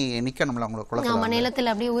தண்ணி நிக்கணும்ல உங்களுக்கு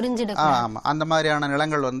குளத்துல. ஆமா, அந்த மாதிரியான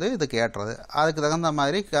நிலங்கள் வந்து இதுக்கு ஏற்றது. அதுக்கு தகுந்த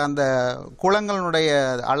மாதிரி அந்த குளங்களுடைய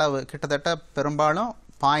அளவு கிட்டத்தட்ட பெரும்பாலும்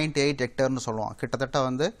 0.8 ஹெக்டேர்னு சொல்லுவோம். கிட்டத்தட்ட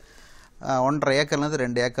வந்து 1.5 ஏக்கர்லேருந்து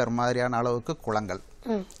 2 ஏக்கர் மாதிரியான அளவுக்கு குளங்கள்.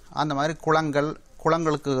 அந்த மாதிரி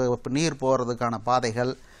குளங்களுக்கு நீர் போகிறதுக்கான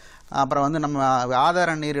பாதைகள், அப்புறம் வந்து நம்ம ஆதார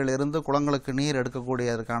நீரில் இருந்து குளங்களுக்கு நீர்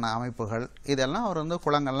எடுக்கக்கூடியதுக்கான அமைப்புகள், இதெல்லாம் அவர் வந்து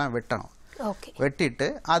குளங்கள்லாம் வெட்டணும். வெட்டிட்டு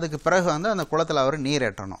அதுக்கு பிறகு வந்து அந்த குளத்தில் அவர் நீர்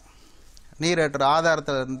ஏற்றணும். நீரேற்ற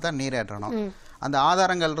ஆதாரத்திலிருந்து தான் நீரேற்றணும். அந்த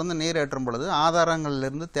ஆதாரங்கள்லேருந்து நீரேற்றும் பொழுது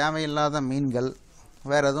ஆதாரங்கள்லேருந்து தேவையில்லாத மீன்கள்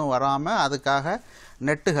வேறு எதுவும் வராமல் அதுக்காக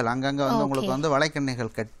நெட்டுகள் அங்கங்கே வந்து உங்களுக்கு வந்து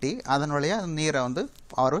வலைக்கண்ணிகள் கட்டி அதன் வழியாக நீரை வந்து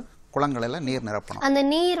ஒரு குளங்களில் நீர் நிரப்பணும். அந்த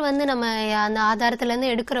நீர் வந்து நம்ம அந்த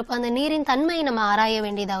ஆதாரத்திலேருந்து எடுக்கிறப்ப அந்த நீரின் தன்மையை நம்ம ஆராய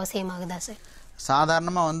வேண்டியது அவசியமாகுதா சார்?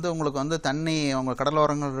 சாதாரணமாக வந்து உங்களுக்கு வந்து தண்ணி உங்கள்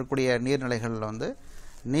கடலோரங்கள் இருக்கக்கூடிய நீர்நிலைகளில் வந்து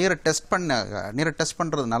நீரை டெஸ்ட்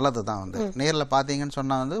பண்ணுறது நல்லது தான். வந்து நீரில் பார்த்தீங்கன்னு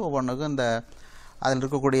சொன்னால் வந்து ஒவ்வொன்றுக்கும் இந்த அதில்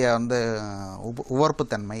இருக்கக்கூடிய வந்து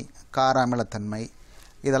உவர்ப்புத்தன்மை, கார அமிலத்தன்மை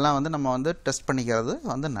இதெல்லாம் வந்து நம்ம வந்து டெஸ்ட் பண்ணிக்கிறது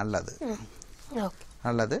வந்து நல்லது.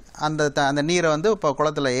 அந்த நீரை வந்து இப்போ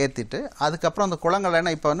குளத்தில் ஏற்றிட்டு அதுக்கப்புறம் அந்த குளங்கள்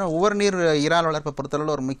என்ன இப்போ வந்து ஒவ்வொரு நீர் இறால் வளர்ப்பை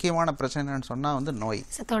பொறுத்தளவில் ஒரு முக்கியமான பிரச்சனைன்னு சொன்னால் வந்து நோய்.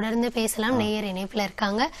 தொடர்ந்து பேசலாம். நேயர் இணைப்பில்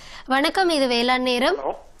இருக்காங்க. வணக்கம், இது வேளாண் நேரம்.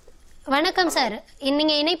 வணக்கம் சார்,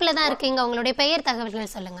 நீங்க இணைப்பில் தான் இருக்கீங்க. உங்களுடைய பெயர்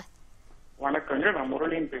தகவல்கள் சொல்லுங்க. வணக்கங்க, நான்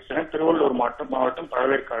முரளின்னு பேசுறேன். திருவள்ளூர் மாவட்டம்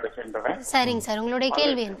பழவேற்காடு சேர்ந்தவன். சரிங்க சார், உங்களுடைய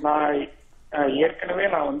கேள்வி. ஏற்கனவே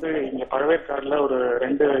நான் வந்து இங்க பழவேற்காடுல ஒரு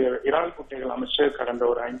 2 இறால் குட்டைகள் அமைச்சு கடந்த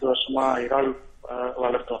ஒரு 5 வருஷமா இறால்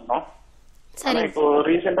வளர்த்து வந்தோம். ஆனா இப்போ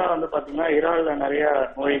ரீசெண்டா வந்து பாத்தீங்கன்னா இறால்ல நிறைய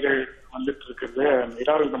நோய்கள் வந்துட்டு இருக்குது.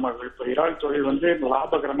 இறால் தொழில் வந்து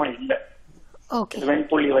லாபகரமா இல்ல.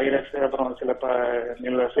 வெண்புள்ளி வைரஸ் அப்புறம்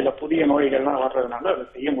சில புதிய நோய்கள்லாம் வர்றதுனால அதை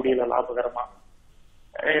செய்ய முடியல லாபகரமா.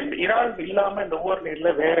 இறால் இல்லாம இந்த ஊர்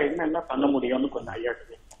நீர்ல வேற என்னென்ன பண்ண முடியும்னு கொஞ்சம் ஐயா.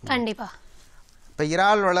 கண்டிப்பா. இப்போ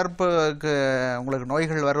இறால் வளர்ப்புக்கு உங்களுக்கு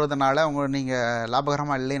நோய்கள் வருவதனால நீங்கள்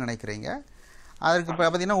லாபகரமாக இல்லைன்னு நினைக்கிறீங்க. அதுக்கு இப்போ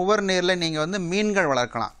பார்த்தீங்கன்னா ஒவ்வொரு நீரில் நீங்கள் வந்து மீன்கள்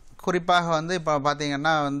வளர்க்கலாம். குறிப்பாக வந்து இப்போ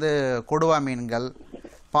பார்த்தீங்கன்னா வந்து கொடுவா மீன்கள்,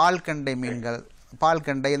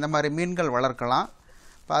 பால்கண்டை இந்த மாதிரி மீன்கள் வளர்க்கலாம்.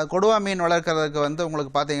 இப்போ கொடுவா மீன் வளர்க்குறதுக்கு வந்து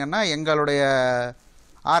உங்களுக்கு பார்த்தீங்கன்னா எங்களுடைய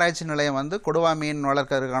ஆராய்ச்சி நிலையம் வந்து கொடுவா மீன்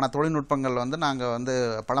வளர்க்கறதுக்கான தொழில்நுட்பங்கள் வந்து நாங்கள் வந்து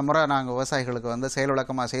பலமுறை நாங்கள் விவசாயிகளுக்கு வந்து செயல்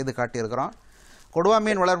விளக்கமாக செய்து காட்டியிருக்கிறோம். கொடுவா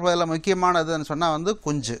மீன் வளர்ப்பதில் முக்கியமானதுன்னு சொன்னால் வந்து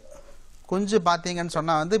குஞ்சு பார்த்தீங்கன்னு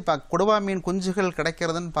சொன்னால் வந்து இப்போ கொடுவா மீன் குஞ்சுகள்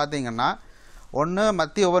கிடைக்கிறதுன்னு பார்த்தீங்கன்னா ஒன்று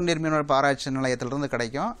மத்திய உவர்நீர் மீன் வளர்ப்பு ஆராய்ச்சி நிலையத்திலிருந்து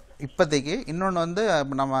கிடைக்கும் இப்போதைக்கு. இன்னொன்று வந்து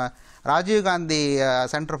நம்ம ராஜீவ்காந்தி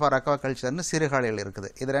சென்டர் ஃபார் அக்வா கல்ச்சர்னு சீர்காழியில் இருக்குது.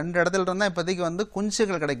 இது 2 இடத்துல இருந்தால் இப்போதைக்கு வந்து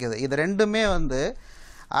குஞ்சுகள் கிடைக்கிது. இது 2மே வந்து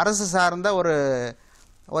அரசு சார்ந்த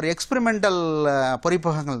ஒரு எக்ஸ்பெரிமெண்டல்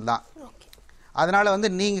பொறிப்பகங்கள் தான். அதனால் வந்து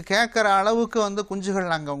நீங்கள் கேட்குற அளவுக்கு வந்து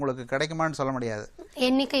குஞ்சுகள் அங்கே உங்களுக்கு கிடைக்குமான்னு சொல்ல முடியாது.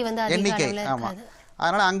 எண்ணிக்கை ஆமாம்.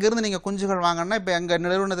 அதனால் அங்கேருந்து நீங்கள் குஞ்சுகள் வாங்கினா இப்போ எங்கள்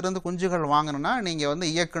நிறுவனத்திலேருந்து குஞ்சுகள் வாங்கணுன்னா நீங்கள் வந்து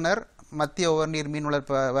இயக்குனர் மத்திய உவர்நீர் மீன்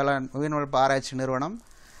வளர்ப்பு ஆராய்ச்சி நிறுவனம்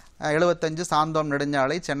 75 சாந்தோம்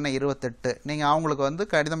நெடுஞ்சாலை சென்னை 28 நீங்கள் அவங்களுக்கு வந்து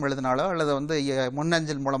கடிதம் எழுதினாலோ அல்லது வந்து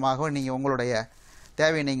முன்னஞ்சல் மூலமாகவோ நீங்கள் உங்களுடைய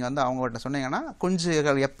தேவையை நீங்கள் வந்து அவங்ககிட்ட சொன்னீங்கன்னா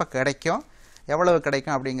குஞ்சுகள் எப்போ கிடைக்கும், எவ்வளவு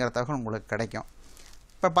கிடைக்கும் அப்படிங்கிற தகவல் உங்களுக்கு கிடைக்கும்.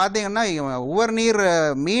 இப்போ பார்த்தீங்கன்னா உவர்நீர்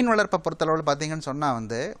மீன் வளர்ப்பை பொறுத்தளவில் பார்த்தீங்கன்னு சொன்னால்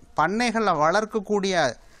வந்து பண்ணைகளில் வளர்க்கக்கூடிய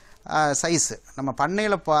சைஸு நம்ம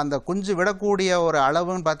பண்ணையில் அந்த குஞ்சு விடக்கூடிய ஒரு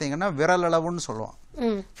அளவுன்னு பார்த்தீங்கன்னா விரல் அளவுன்னு சொல்லுவோம்,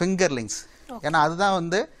 ஃபிங்கர்லிங்ஸ். ஏன்னா அதுதான்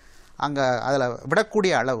வந்து அங்கே அதில்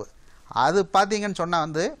விடக்கூடிய அளவு. அது பார்த்தீங்கன்னு சொன்னால்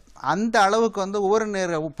வந்து அந்த அளவுக்கு வந்து ஒவ்வொரு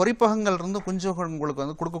பொறிப்பகங்கள் இருந்து குஞ்சுகள் உங்களுக்கு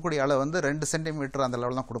வந்து கொடுக்கக்கூடிய அளவு வந்து 2 சென்டிமீட்டர் அந்த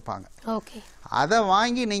அளவில் தான் கொடுப்பாங்க. அதை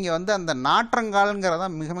வாங்கி நீங்கள் வந்து அந்த நாற்றங்கால்ங்கிறத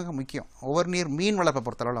மிக மிக முக்கியம் ஒவ்வொரு நீர் மீன் வளர்ப்பை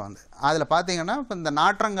பொறுத்தளவில் வந்து. அதில் பார்த்தீங்கன்னா இப்போ இந்த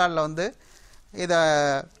நாற்றங்காலில் வந்து இதை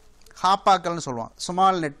ஹாப்பாக்கள்னு சொல்லுவோம்,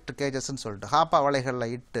 ஸ்மால் நெட் கேஜஸ்ன்னு சொல்லிட்டு ஹாப்பா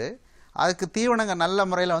வலைகளில் இட்டு அதுக்கு தீவனங்கள் நல்ல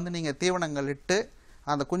முறையில் வந்து நீங்கள் தீவனங்கள் இட்டு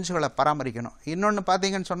அந்த குஞ்சுகளை பராமரிக்கணும். இன்னொன்று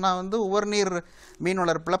பார்த்தீங்கன்னு சொன்னால் வந்து ஒவ்வொரு நீர் மீன்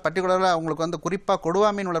வளர்ப்பில் பர்டிகுலராக உங்களுக்கு வந்து குறிப்பாக கொடுவா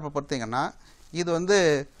மீன் வளர்ப்பை பொறுத்தீங்கன்னா இது வந்து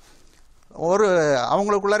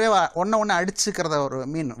அவங்களுக்குள்ளரே ஒன்று அடிச்சுக்கிறத ஒரு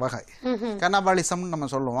மீன் வகை, கனாபாலிசம்னு நம்ம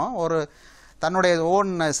சொல்லுவோம். ஒரு தன்னுடைய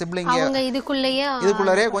ஓன் சிப்ளிங்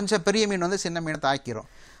இதுக்குள்ளரே கொஞ்சம் பெரிய மீன் வந்து சின்ன மீனை தாக்கிரும்.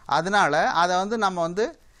 அதனால அதை வந்து நம்ம வந்து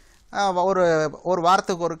ஒரு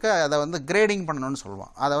வாரத்துக்கு ஒருக்க அதை வந்து கிரேடிங் பண்ணணும்னு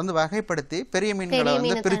சொல்லுவோம். அதை வந்து வகைப்படுத்தி பெரிய மீன்களை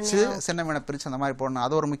வந்து பிரித்து சின்ன மீனை பிரித்து அந்த மாதிரி போடணும்.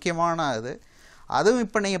 அது ஒரு முக்கியமான இது. அதுவும்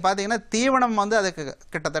இப்போ நீங்கள் பார்த்தீங்கன்னா தீவனம் வந்து அதுக்கு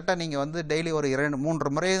கிட்டத்தட்ட நீங்கள் வந்து டெய்லி ஒரு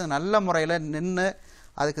 2-3 முறை நல்ல முறையில் நின்று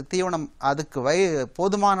அதுக்கு தீவனம் அதுக்கு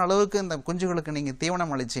போதுமான அளவுக்கு இந்த குஞ்சுகளுக்கு நீங்கள்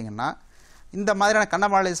தீவனம் அளிச்சிங்கன்னா இந்த மாதிரியான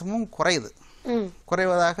கண்ணபாலிசமும்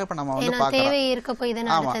குறைவதாக இப்போ நம்ம வந்து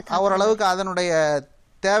பார்க்கலாம். ஆமாம், ஓரளவுக்கு அதனுடைய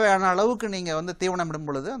தேவையான அளவுக்கு நீங்கள் வந்து தீவனம் இடும்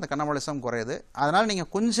பொழுது அந்த கண்ணபாலிசம் குறையுது. அதனால் நீங்கள்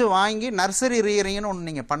குஞ்சு வாங்கி நர்சரி ரீயரிங்னு ஒன்று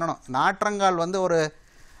நீங்கள் பண்ணணும். நாற்றங்கால் வந்து ஒரு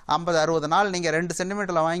 50-60 நாள் நீங்கள் 2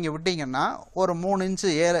 சென்டிமீட்டரில் வாங்கி விட்டீங்கன்னா ஒரு 3 இன்ச்சு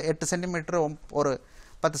 7-8 சென்டிமீட்டர் ஒரு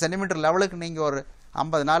 10 சென்டிமீட்டர் லெவலுக்கு நீங்கள் ஒரு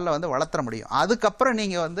 50 நாளில் வந்து வளர்த்துற முடியும். அதுக்கப்புறம்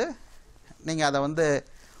நீங்கள் அதை வந்து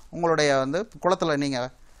உங்களுடைய வந்து குளத்தில்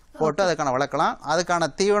நீங்கள் போட்டு அதுக்கான வளர்க்கலாம்.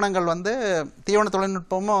 அதுக்கான தீவனங்கள் வந்து தீவன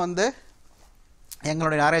தொழில்நுட்பமும் வந்து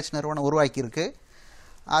எங்களுடைய ஆராய்ச்சி நிறுவனம் உருவாக்கியிருக்கு.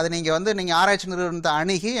 அது நீங்கள் ஆராய்ச்சி நிறுவனத்தை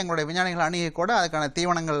அணுகி எங்களுடைய விஞ்ஞானிகள் அணுகி கூட அதுக்கான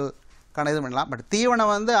தீவனங்கள் இது பண்ணலாம். பட்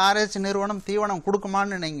தீவனம் வந்து ஆராய்ச்சி நிறுவனம் தீவனம்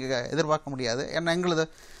கொடுக்குமான்னு நீங்கள் எதிர்பார்க்க முடியாது. ஏன்னா எங்களுது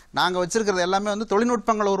நாங்கள் வச்சுருக்கிறது எல்லாமே வந்து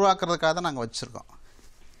தொழில்நுட்பங்களை உருவாக்குறதுக்காக தான் நாங்கள் வச்சுருக்கோம்.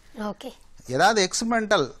 ஓகே, ஏதாவது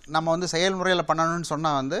எக்ஸ்பெரிமெண்டல் நம்ம வந்து செயல்முறையில் பண்ணணும்னு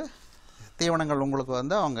சொன்னால் வந்து தீவனங்கள் உங்களுக்கு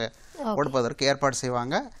வந்து அவங்க கொடுப்பதற்கு ஏற்பாடு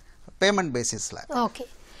செய்வாங்க பேமெண்ட் பேசிஸில். ஓகே.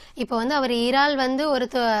 இப்போ வந்து அவர் இறால் வந்து ஒரு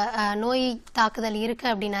நோய் தாக்குதல் இருக்கு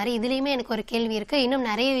அப்படின்னாரு. இதுலயுமே எனக்கு ஒரு கேள்வி இருக்கு. இன்னும்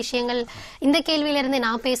நிறைய விஷயங்கள் இந்த கேள்வியில இருந்து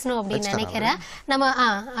நான் பேசணும் அப்படின்னு நினைக்கிறேன்.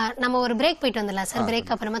 நம்ம ஒரு பிரேக் போயிட்டு வந்துடலாம் சார்.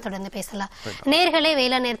 பிரேக் அப்புறமா தொடர்ந்து பேசலாம். நேர்களே,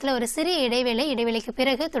 வேளாண் நேரத்துல ஒரு சிறிய இடைவேளைக்கு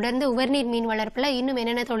பிறகு தொடர்ந்து உவர்நீர் மீன் வளர்ப்புல இன்னும்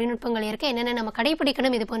என்னென்ன தொழில்நுட்பங்கள் இருக்கு, என்னென்ன நம்ம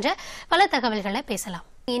கடைபிடிக்கணும், இது போன்ற பல தகவல்களை பேசலாம்.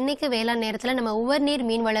 இன்னைக்கு வேளாண் நேரத்துல நம்ம உவர்நீர்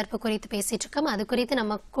மீன் வளர்ப்பு குறித்து பேசிட்டு இருக்கோம். அது குறித்து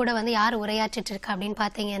நம்ம கூட வந்து யார் உரையாற்றிட்டு இருக்கா அப்படின்னு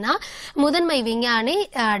பாத்தீங்கன்னா முதன்மை விஞ்ஞானி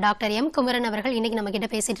டாக்டர் எம் குமரன் அவர்கள் இன்னைக்கு நம்ம கிட்ட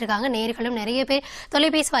பேசிட்டு இருக்காங்க. நேர்களும் நிறைய பேர்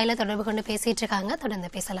தொலைபேசி வாயில தொடர்பு கொண்டு பேசிட்டு இருக்காங்க. தொடர்ந்து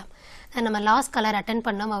பேசலாம். நம்ம லாஸ்ட் கலர் அட்டன்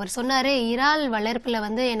பண்ணோம். அவர் சொன்னாரு இறால் வளர்ப்புல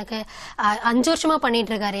வந்து எனக்கு 5 வருஷமா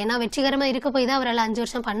பண்ணிட்டு இருக்காரு. ஏன்னா வெற்றிகரமா இருக்க போய் தான் அவரால் 5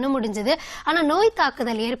 வருஷம் பண்ண முடிஞ்சது. ஆனா நோய்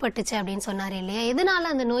தாக்குதல் ஏற்பட்டுச்சு அப்படின்னு சொன்னாரு இல்லையா? எதனால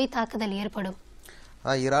அந்த நோய் தாக்குதல் ஏற்படும்?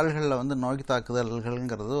 இறால்களில் வந்து நோய்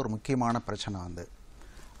தாக்குதல்கள்ங்கிறது ஒரு முக்கியமான பிரச்சனை வந்து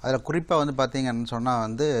அதில் குறிப்பாக வந்து பார்த்தீங்கன்னு சொன்னால்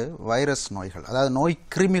வந்து வைரஸ் நோய்கள், அதாவது நோய்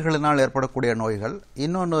கிருமிகளினால் ஏற்படக்கூடிய நோய்கள்.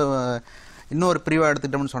 இன்னொரு பிரிவாக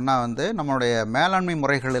எடுத்துக்கிட்டோம்னு சொன்னால் வந்து நம்மளுடைய மேலாண்மை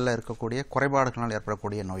முறைகளில் இருக்கக்கூடிய குறைபாடுகளால்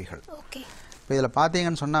ஏற்படக்கூடிய நோய்கள். இப்போ இதில்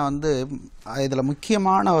பார்த்தீங்கன்னு சொன்னால் வந்து இதில்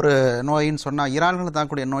முக்கியமான ஒரு நோயின்னு சொன்னால் இறால்களை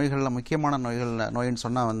தாக்கக்கூடிய நோய்களில் முக்கியமான நோயின்னு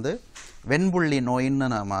சொன்னால் வந்து வெண்புள்ளி நோயின்னு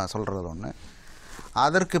நம்ம சொல்கிறது ஒன்று.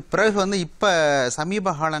 அதற்கு பிறகு வந்து இப்போ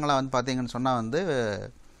சமீப காலங்களாக வந்து பார்த்தீங்கன்னு சொன்னால் வந்து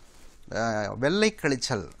வெள்ளை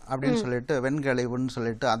கழிச்சல் அப்படின்னு சொல்லிட்டு வெண்கழிவுன்னு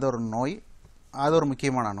சொல்லிட்டு அது ஒரு நோய், அது ஒரு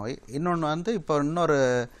முக்கியமான நோய். இன்னொன்று வந்து இப்போ இன்னொரு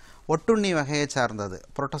ஒட்டுண்ணி வகையை சார்ந்தது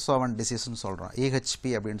புரோட்டோசோவன் டிசீஸ்ன்னு சொல்கிறோம், EHP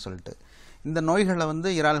அப்படின்னு சொல்லிட்டு. இந்த நோய்களை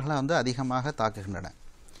வந்து இறால்களை வந்து அதிகமாக தாக்குகின்றன.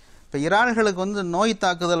 இப்போ இறால்களுக்கு வந்து நோய்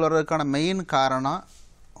தாக்குதல் வர்றதுக்கான மெயின் காரணம்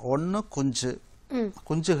ஒன்று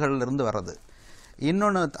குஞ்சுகள்லேருந்து வர்றது.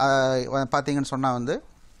 இன்னொன்று பார்த்தீங்கன்னு சொன்னால் வந்து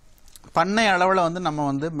பண்ணை அளவில் வந்து நம்ம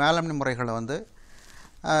வந்து மேலாண்மை முறைகளை வந்து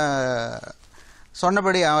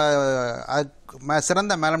சொன்னபடி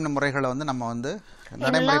சிறந்த மேலாண்மை முறைகளை வந்து நம்ம வந்து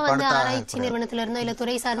நடைமுறைப்படுத்த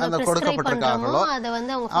கொடுக்கப்பட்டிருக்காங்களோ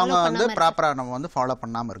அவங்க வந்து ப்ராப்பராக நம்ம வந்து ஃபாலோ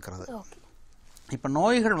பண்ணாமல் இருக்கிறது. இப்போ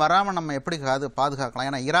நோய்கள் வராமல் நம்ம எப்படி பாதுகாக்கலாம்?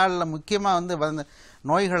 ஏன்னா இறாலில் முக்கியமாக வந்து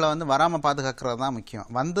நோய்களை வந்து வராமல் பாதுகாக்கிறது தான் முக்கியம்.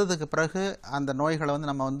 வந்ததுக்கு பிறகு அந்த நோய்களை வந்து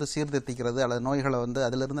நம்ம வந்து சீர்திருத்திக்கிறது அல்லது நோய்களை வந்து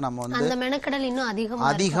அதிலிருந்து நம்ம வந்து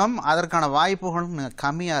அதிகம் அதற்கான வாய்ப்புகளும்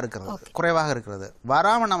கம்மியாக இருக்கிறது, குறைவாக இருக்கிறது.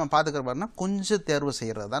 வராமல் நம்ம பாதுகாக்கிறோம்னா கொஞ்சம் தேர்வு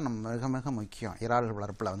செய்கிறது தான் நம்ம மிக மிக முக்கியம். இறால்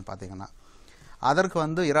வளர்ப்பில் வந்து பார்த்திங்கன்னா அதற்கு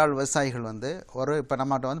வந்து இறால் விவசாயிகள் வந்து இப்போ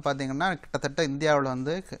நம்மகிட்ட வந்து பார்த்திங்கன்னா கிட்டத்தட்ட இந்தியாவில்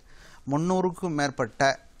வந்து 300க்கும்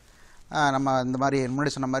மேற்பட்ட நம்ம இந்த மாதிரி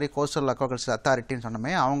முன்னாடி சொன்ன மாதிரி கோஸ்டல் அக்வாகல்ச்சர் அத்தாரிட்டின்னு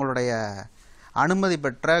சொன்னோமே அவங்களுடைய அனுமதி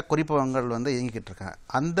பெற்ற குறிப்பகங்கள் வந்து இயங்கிக்கிட்டு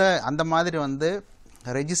இருக்காங்க. அந்த மாதிரி வந்து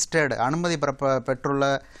ரெஜிஸ்டர்டு அனுமதி பெற்றுள்ள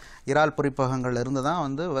இறால் குறிப்பகங்கள் இருந்து தான்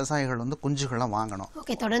வந்து விவசாயிகள் வந்து குஞ்சுகள்லாம் வாங்கணும்.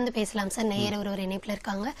 ஓகே, தொடர்ந்து பேசலாம் சார். நேயர் ஒரு இணைப்பில்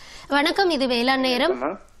இருக்காங்க. வணக்கம், இது வேளாண் நேரம்.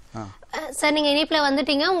 சார், நீங்க இணைப்பில்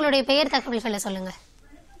வந்துட்டீங்க. உங்களுடைய பெயர் தகவல்களை சொல்லுங்க.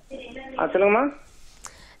 சொல்லுங்கம்மா.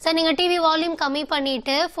 சார், நீங்க டிவி வால்யூம் கம்மி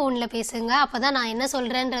பண்ணிட்டு போன்ல பேசுங்க. அப்பதான் நான் என்ன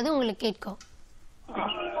சொல்றேன்றது உங்களுக்கு கேட்கும்.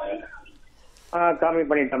 கம்மி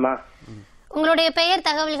பண்ணிட்டேம்மா. உங்களுடைய பெயர்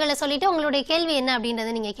தகவல்களை சொல்லிட்டு உங்களுடைய கேள்வி என்ன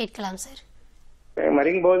அப்படின்றத நீங்க கேட்கலாம் சார்.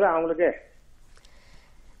 மறிக்கும்போது அவங்களுக்கு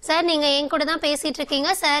சார், நீங்க என் கூட தான் பேசிட்டு இருக்கீங்க.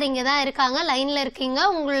 சார் இங்க தான் இருக்காங்க, லைன்ல இருக்கீங்க.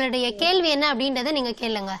 உங்களுடைய கேள்வி என்ன அப்படின்றத நீங்க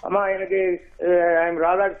கேளுங்க. அம்மா, எனக்கு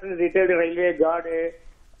ராதாகிருஷ்ணன் ரிட்டையர்டு ரயில்வே கார்டு.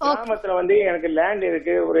 கிராமத்துல வந்து எனக்கு லேண்ட்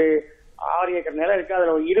இருக்கு, ஒரு 6 ஏக்கர் நிலம் இருக்கு.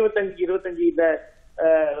 அதுல ஒரு 25 இந்த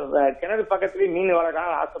கிணறு பக்கத்துலயே மீன்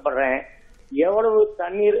வளர்க்க ஆசைப்படுறேன். எவ்வளவு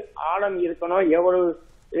தண்ணீர் ஆழம் இருக்கணும், எவ்வளவு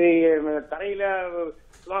கரையில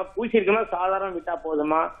பூச்சி இருக்கணும், சாதாரண விட்டா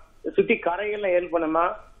போதுமா, சுத்தி கரைகள்ல ஏற்படுமா,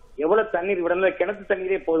 எவ்வளவு தண்ணீர் விடணும், கிணத்து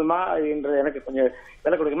தண்ணீரே போதுமா என்று எனக்கு கொஞ்சம்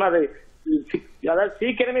விலை கொடுக்குமா? அது அதாவது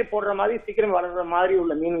சீக்கிரமே போடுற மாதிரி சீக்கிரமே வளர்ற மாதிரி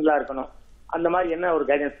உள்ள மீன்களா இருக்கணும். அந்த மாதிரி என்ன ஒரு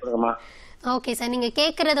கைடன்ஸ் கொடுக்குமா? ஓகே சார், நீங்க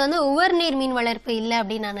கேக்குறது வந்து உவர்நீர் மீன் வளர்ப்பு இல்ல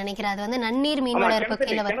அப்படின்னு நான் நினைக்கிறேன். அது வந்து நன்னீர் மீன் வளர்ப்பு.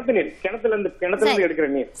 கிணத்துல இருந்து எடுக்கிற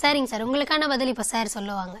நீர். சரிங்க சார், உங்களுக்கான பதில் இப்ப சார்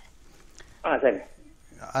சொல்லுவாங்க. சரி.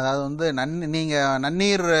 அதாவது வந்து நீங்கள்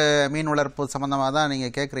நன்னீர் மீன் வளர்ப்பு சம்மந்தமாக தான்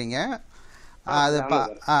நீங்கள் கேட்குறீங்க.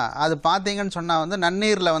 அது பார்த்தீங்கன்னு சொன்னால் வந்து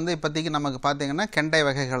நன்னீரில் வந்து இப்போதைக்கு நமக்கு பார்த்தீங்கன்னா கெண்டை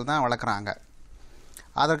வகைகள் தான் வளர்க்குறாங்க.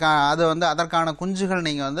 அதற்கான குஞ்சுகள்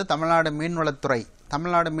நீங்கள் வந்து தமிழ்நாடு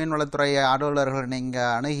மீன்வளத்துறை அலுவலர்கள்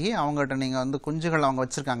நீங்கள் அணுகி அவங்ககிட்ட நீங்கள் வந்து குஞ்சுகள் அவங்க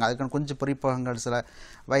வச்சுருக்காங்க. அதுக்கான குஞ்சு பொறிப்பகங்கள் சில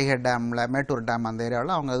வைகை டேமில், மேட்டூர் டேம் அந்த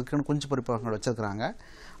ஏரியாவில் அவங்க அதுக்குன்னு குஞ்சு பொறிப்பகங்கள் வச்சுருக்குறாங்க.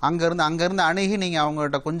 அங்கேருந்து அணுகி நீங்கள்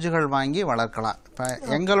அவங்ககிட்ட குஞ்சுகள் வாங்கி வளர்க்கலாம். இப்போ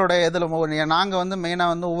எங்களுடைய இதில் நாங்கள் வந்து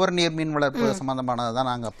மெயினாக வந்து உவர் நீர் மீன் வளர்ப்பு சம்மந்தமானதை தான்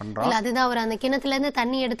நாங்கள் பண்ணுறோம். அதுதான் ஒரு அந்த கிணத்துலேருந்து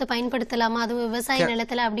தண்ணி எடுத்து பயன்படுத்தலாமா, அதுவும் விவசாய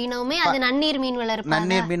நிலத்தில் அப்படின்னோமே அது நன்னீர் மீன் வளர்ப்பு.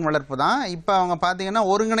 நன்னீர் மீன் வளர்ப்பு தான். இப்போ அவங்க பார்த்தீங்கன்னா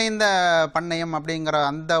ஒருங்கிணைந்த பண்ணையம் அப்படிங்கிற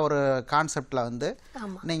அந்த ஒரு கான்செப்டில் வந்து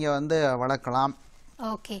நீங்கள் வந்து வளர்க்கலாம்.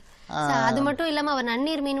 ஓகே. அது மட்டும் இல்லாம அவர்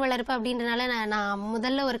நன்னீர் மீன் வளர்ப்பு அப்படின்றனால நான்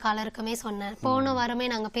முதல்ல ஒரு காலருக்குமே சொன்னேன். போன வாரமே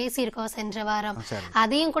நாங்க பேசியிருக்கோம், சென்ற வாரம்.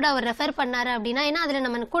 அதையும் கூட அவர் ரெஃபர் பண்ணாரு அப்படின்னா, ஏன்னா அதுல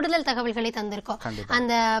நம்ம கூடுதல் தகவல்களை தந்திருக்கோம்.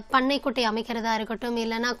 அந்த பண்ணைக்குட்டை அமைக்கிறதா இருக்கட்டும்,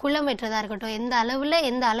 இல்லைன்னா குளம் வெட்டுறதா இருக்கட்டும், எந்த அளவுல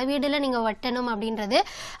எந்த அளவீடுல நீங்க வெட்டணும் அப்படின்றது.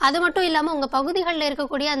 அது மட்டும் இல்லாம உங்க பகுதிகளில்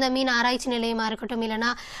இருக்கக்கூடிய அந்த மீன் ஆராய்ச்சி நிலையமா இருக்கட்டும்,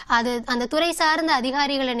 இல்லைன்னா அது அந்த துறை சார்ந்த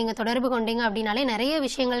அதிகாரிகளை நீங்க தொடர்பு கொண்டீங்க அப்படின்னாலே நிறைய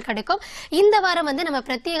விஷயங்கள் கிடைக்கும். இந்த வாரம் வந்து நம்ம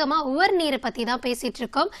பிரத்யேகமா உவர் நீரை பத்தி தான் பேசிட்டு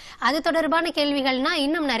இருக்கோம். அது தொடர்பான கேள்விகள்னா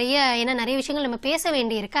இன்னும் நிறைய விஷயங்கள் நம்ம பேச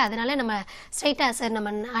வேண்டி இருக்கு. அதனால நம்ம ஸ்ட்ரைட்டா சார்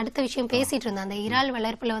நம்ம அடுத்த விஷயம் பேசிட்டு இருந்தோம். அந்த இறால்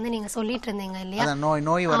வளர்ப்புல வந்து நீங்க சொல்லிட்டு இருந்தீங்க இல்லையா,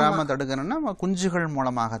 நோய் வராம தடுக்கணும்னா குஞ்சுகள்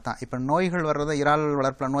மூலமாகத்தான். இப்ப நோய்கள் வர்றது, இறால்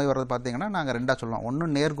வளர்ப்புல நோய் வர்றது பாத்தீங்கன்னா நாங்க ரெண்டா சொல்லுவோம். ஒன்னு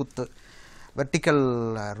நேர்குத்து வெர்டிக்கல்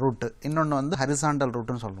ரூட், இன்னொன்னு வந்து ஹரிசாண்டல்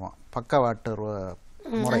ரூட்னு சொல்லுவோம், பக்கவாட்டு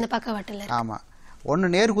முறை. ஆமா,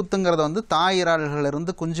 ஒன்று நேர்குத்துங்கிறது வந்து தாய் இறால்கள்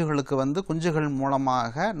இருந்து குஞ்சுகளுக்கு வந்து குஞ்சுகள்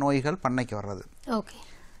மூலமாக நோய்கள் பண்ணைக்கு வர்றது.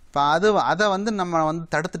 இப்போ அதை வந்து நம்ம வந்து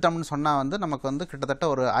தடுத்துட்டோம்னு சொன்னால் வந்து நமக்கு வந்து கிட்டத்தட்ட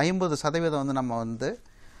ஒரு 50% வந்து நம்ம வந்து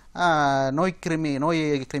நோய் கிருமி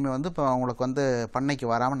வந்து இப்போ அவங்களுக்கு வந்து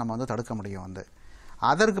பண்ணைக்கு வராமல் நம்ம வந்து தடுக்க முடியும். வந்து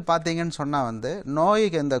அதற்கு பார்த்தீங்கன்னு சொன்னால் வந்து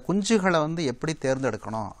இந்த குஞ்சுகளை வந்து எப்படி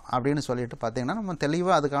தேர்ந்தெடுக்கணும் அப்படின்னு சொல்லிட்டு பார்த்தீங்கன்னா நம்ம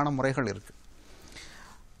தெளிவாக அதுக்கான முறைகள் இருக்குது.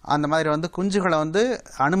 அந்த மாதிரி வந்து குஞ்சுகளை வந்து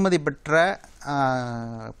அனுமதி பெற்ற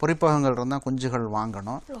பொறிப்பகங்கள் இருந்தால் குஞ்சுகள்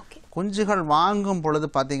வாங்கணும். குஞ்சுகள் வாங்கும் பொழுது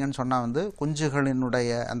பார்த்தீங்கன்னு சொன்னால் வந்து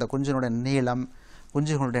குஞ்சினுடைய நீளம்,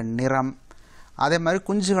 குஞ்சுகளுடைய நிறம், அதே மாதிரி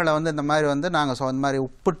குஞ்சுகளை வந்து இந்த மாதிரி வந்து நாங்கள் இந்த மாதிரி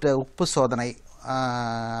உப்பு சோதனை,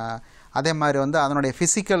 அதே மாதிரி வந்து அதனுடைய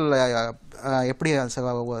ஃபிசிக்கல் எப்படி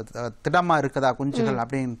திடமாக இருக்குதா குஞ்சுகள்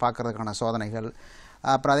அப்படின்னு பார்க்குறதுக்கான சோதனைகள்.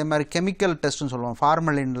 அப்புறம் அதே மாதிரி கெமிக்கல் டெஸ்ட்னு சொல்லுவோம்,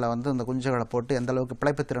 ஃபார்மலினில் வந்து இந்த குஞ்சுகளை போட்டு எந்த அளவுக்கு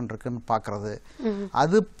பிழைப்புத்திறன் இருக்குன்னு பார்க்குறது.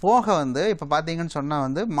 அது போக வந்து இப்போ பார்த்தீங்கன்னு சொன்னால்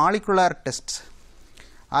வந்து மாலிகுலார் டெஸ்ட்,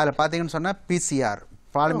 அதில் பார்த்தீங்கன்னு சொன்னால் பிசிஆர்,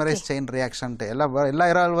 பாலிமரைஸ் செயின் ரியாக்ஷன்ட்டு எல்லா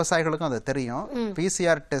இறால் விவசாயிகளுக்கும் அது தெரியும்.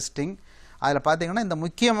 பிசிஆர் டெஸ்டிங், அதில் பார்த்தீங்கன்னா இந்த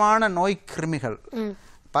முக்கியமான நோய் கிருமிகள்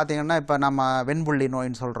பார்த்தீங்கன்னா இப்போ நம்ம வெண்புள்ளி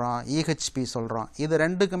நோயின்னு சொல்கிறோம், இஹெச்பி சொல்கிறோம், இது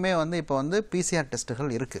ரெண்டுக்குமே வந்து இப்போ வந்து பிசிஆர்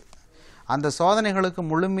டெஸ்ட்டுகள் இருக்குது. அந்த சோதனைகளுக்கு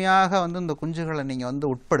முழுமையாக வந்து இந்த குஞ்சுகளை நீங்கள் வந்து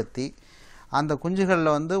உட்படுத்தி அந்த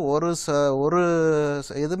குஞ்சுகளில் வந்து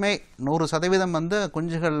எதுவுமே 100% வந்து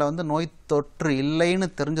குஞ்சுகளில் வந்து நோய் தொற்று இல்லைன்னு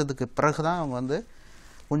தெரிஞ்சதுக்கு பிறகு தான் அவங்க வந்து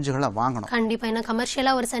குஞ்சுகளை வாங்கணும். கண்டிப்பா. ஏன்னா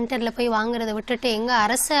கமர்ஷியலா ஒரு சென்டர்ல போய் வாங்குறதை விட்டுட்டு எங்க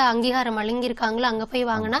அரசு அங்கீகாரம் வழங்கியிருக்காங்களோ அங்க போய்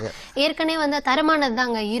வாங்கினா ஏற்கனவே வந்து தரமானது தான்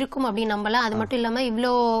அங்க இருக்கும் அப்படின்னு நம்பலாம். அது மட்டும் இல்லாம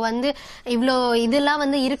இவ்வளோ இதெல்லாம்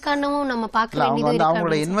வந்து இருக்கான்னு நம்ம பார்க்க வேண்டியது இருக்கு.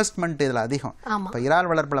 அவங்களோட இன்வெஸ்ட்மெண்ட் இதுல அதிகம். இப்ப இறால்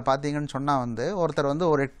வளர்ப்புல பாத்தீங்கன்னு சொன்னா வந்து ஒருத்தர் வந்து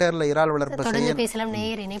ஒரு ஹெக்டேர்ல இறால் வளர்ப்பு தொடர்ந்து பேசலாம்.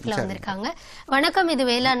 நேயர் இணைப்புல வந்திருக்காங்க. வணக்கம், இது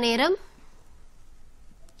வேளாண் நேரம்.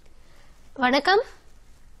 வணக்கம்.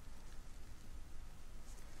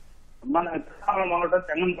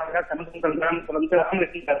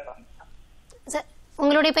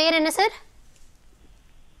 உங்களுடைய பெயர் என்ன சார்?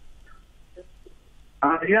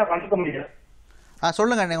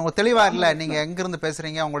 சொல்லுங்க, உங்களுக்கு தெளிவா இல்ல, நீங்க எங்க இருந்து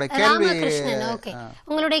பேசுறீங்க, உங்களுடைய கேள்வி.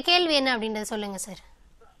 உங்களுடைய கேள்வி என்ன அப்படின்றத சொல்லுங்க சார்.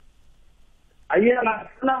 ஐயா, நான்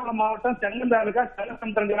திருவண்ணாமலை மாவட்டம் செங்கல் தாலுகா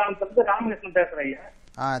செல்லசமுத்திரம் கிராமத்திலிருந்து ராமகிருஷ்ணன் பேசுறேன் ஐயா.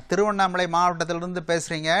 திருவண்ணாமலை மாவட்டத்திலிருந்து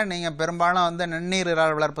பேசுறீங்க. நீங்க பெரும்பாலும் வந்து நன்னீர்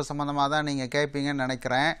இறால் வளர்ப்பு சம்பந்தமா தான் நீங்க கேட்பீங்கன்னு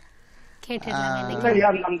நினைக்கிறேன்.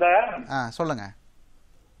 சொல்லுங்க.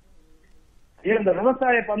 இந்த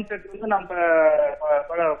விவசாய பம்ப் வந்து நம்ம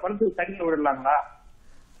பணத்துக்கு தண்ணி விடலாங்களா?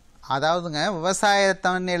 அதாவதுங்க, விவசாய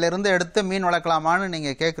தண்ணியிலிருந்து எடுத்து மீன் வளர்க்கலாமான்னு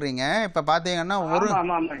நீங்க கேக்குறீங்க. இப்ப பாத்தீங்கன்னா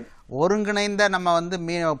ஒருங்கிணைந்த நம்ம வந்து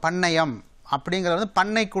பண்ணையம் அப்படிங்கிறது வந்து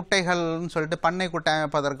பண்ணை குட்டைகள்னு சொல்லிட்டு பண்ணை குட்டை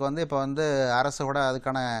அமைப்பதற்கு வந்து இப்போ வந்து அரசு கூட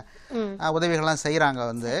அதுக்கான உதவிகள்லாம் செய்கிறாங்க.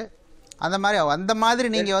 வந்து அந்த மாதிரி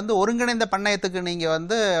நீங்கள் வந்து ஒருங்கிணைந்த பண்ணையத்துக்கு நீங்கள்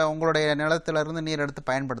வந்து உங்களுடைய நிலத்திலிருந்து நீர் எடுத்து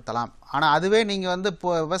பயன்படுத்தலாம். ஆனால் அதுவே நீங்கள் வந்து இப்போ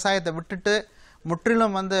விவசாயத்தை விட்டுட்டு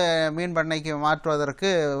முற்றிலும் வந்து மீன் பண்ணைக்கு மாற்றுவதற்கு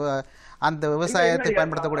அந்த விவசாயத்தை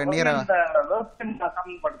பயன்படுத்தக்கூடிய நீரை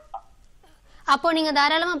அப்போ நீங்க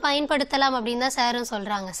தாராளமா பயன்படுத்தலாம் அப்படின்னு தான் சாரும்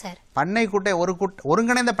சொல்றாங்க சார். பண்ணை குட்டை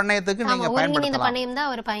ஒருங்கிணைந்த பண்ணையத்துக்கு நீங்க ஒருங்கிணைந்த பண்ணையம் தான்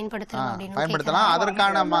அவர் பயன்படுத்தலாம்.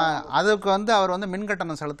 அதற்கான அதுக்கு வந்து அவர் வந்து மின்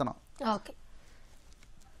கட்டணம் செலுத்தணும். ஓகே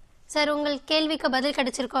சார், உங்கள் கேள்விக்கு பதில்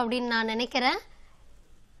கிடைச்சிருக்கும் அப்படின்னு நான் நினைக்கிறேன்.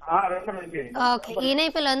 ஓகே,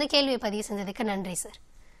 இணைப்பில் வந்து கேள்வி பதிவு செஞ்சதுக்கு நன்றி சார்.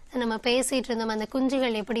 நம்ம பேசிட்டு இருந்தோம் அந்த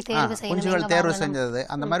குஞ்சுகள் எப்படி தேர்வு செய்யணும், குஞ்சுகள் தேர்வு செஞ்சது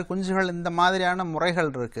அந்த மாதிரி குஞ்சுகள் இந்த மாதிரியான முறைகள்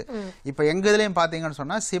இருக்கு. இப்போ எங்க இதுலயும் பாத்தீங்கன்னு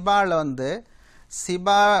சொன்னா சிபால வந்து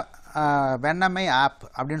சிபா வெண்ணமை ஆப்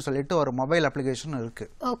அப்படின்னு சொல்லிட்டு ஒரு மொபைல் அப்ளிகேஷன் இருக்கு.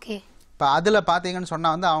 ஓகே. இப்போ அதில் பார்த்தீங்கன்னு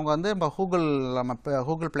சொன்னால் வந்து அவங்க வந்து இப்போ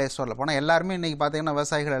கூகுள் ப்ளே ஸ்டோரில் போனால் எல்லாருமே இன்றைக்கி பார்த்தீங்கன்னா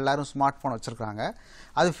விவசாயிகள் எல்லாரும் ஸ்மார்ட் ஃபோன் வச்சுருக்காங்க.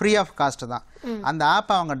 அது ஃப்ரீ ஆஃப் காஸ்ட் தான். அந்த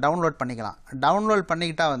ஆப்பை அவங்க டவுன்லோட் பண்ணிக்கலாம். டவுன்லோட்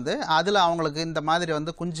பண்ணிக்கிட்டா வந்து அதில் அவங்களுக்கு இந்த மாதிரி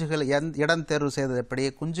வந்து குஞ்சுகள் இடம் தேர்வு செய்வது எப்படி,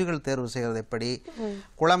 குஞ்சுகள் தேர்வு செய்வது எப்படி,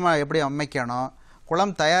 குளமை எப்படி அமைக்கணும்,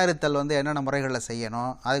 குளம் தயாரித்தல் வந்து என்னென்ன முறைகளில்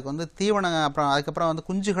செய்யணும், அதுக்கு வந்து தீவனம், அதுக்கப்புறம் வந்து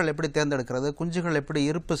குஞ்சுகள் எப்படி தேர்ந்தெடுக்கிறது, குஞ்சுகள் எப்படி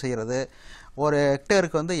இருப்பு செய்கிறது, ஒரு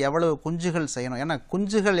ஹெக்டேருக்கு வந்து எவ்வளவு குஞ்சுகள் செய்யணும். ஏன்னா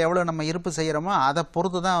குஞ்சுகள் எவ்வளோ நம்ம இருப்பு செய்கிறோமோ அதை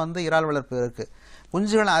பொறுத்து தான் வந்து இறால் வளர்ப்பு இருக்குது.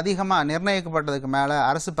 குஞ்சுகள் அதிகமாக நிர்ணயிக்கப்பட்டதுக்கு மேலே,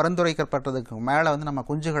 அரசு பரிந்துரைக்கப்பட்டதுக்கு மேலே வந்து நம்ம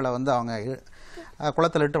குஞ்சுகளை வந்து அவங்க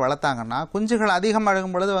குளத்தில் இட்டு வளர்த்தாங்கன்னா குஞ்சுகள் அதிகமாக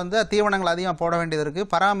அழுகும் பொழுது வந்து தீவனங்கள் அதிகமாக போட வேண்டியது இருக்குது.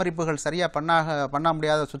 பராமரிப்புகள் சரியாக பண்ண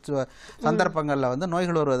முடியாத சந்தர்ப்பங்களில் வந்து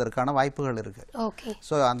நோய்கள் வருவதற்கான வாய்ப்புகள் இருக்குது.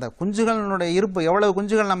 ஸோ அந்த குஞ்சுகளுடைய இருப்பு, எவ்வளவு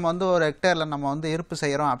குஞ்சுகள் நம்ம வந்து ஒரு ஹெக்டேரில் நம்ம வந்து இருப்பு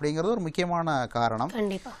செய்கிறோம் அப்படிங்கிறது ஒரு முக்கியமான காரணம்.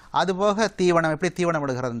 அதுபோக தீவனம் எப்படி தீவனம்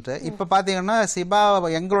விடுகிறதுன்ட்டு இப்போ பார்த்தீங்கன்னா சிபா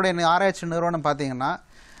எங்களுடைய ஆராய்ச்சி நிறுவனம் பார்த்தீங்கன்னா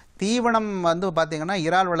தீவனம் வந்து பார்த்தீங்கன்னா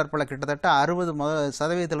இறால் வளர்ப்பில் கிட்டத்தட்ட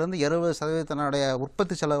 60% 70%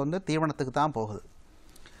 உற்பத்தி செலவு வந்து தீவனத்துக்கு தான் போகுது.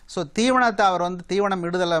 ஸோ தீவனத்தை அவர் வந்து தீவனம்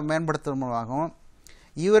இடுதலை மேம்படுத்துவதாகவும்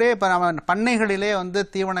இவரே இப்போ நம்ம பண்ணைகளிலே வந்து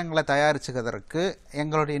தீவனங்களை தயாரிச்சுக்கிறதுக்கு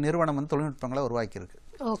எங்களுடைய நிறுவனம் வந்து தொழில்நுட்பங்களை உருவாக்கியிருக்கு.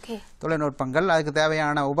 தொழில்நுட்பங்கள் அதுக்கு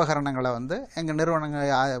தேவையான உபகரணங்களை வந்து எங்கள்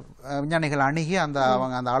நிறுவனங்கள் விஞ்ஞானிகள் அணுகி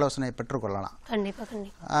அவங்க அந்த ஆலோசனையை பெற்றுக்கொள்ளலாம். கண்டிப்பா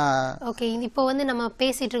கண்டிப்பா. ஓகே, இப்போ வந்து நம்ம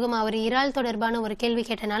பேசிட்டு இருக்கோம், அவர் இறால் தொடர்பான ஒரு கேள்வி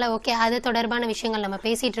கேட்டனால ஓகே அது தொடர்பான விஷயங்கள் நம்ம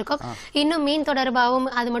பேசிட்டு இருக்கோம். இன்னும் மீன் தொடர்பாகவும்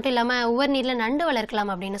அது மட்டும் இல்லாம உவர் நீர்ல நண்டு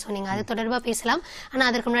வளர்க்கலாம் அப்படின்னு சொன்னீங்க, அது தொடர்பா பேசலாம். ஆனா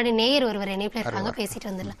அதற்கு முன்னாடி நேயர் ஒருவர் இணைப்பில் இருக்காங்க, பேசிட்டு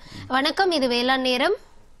வந்துடலாம். வணக்கம், இது வேளாண் நேரம்.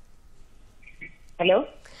 ஹலோ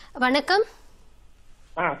வணக்கம்.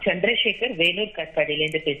 சந்திரசேகர், வேலூர்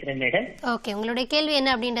காட்பாடியில பேசுறேன் மேடம். ஓகே, உங்களுடைய கேள்வி என்ன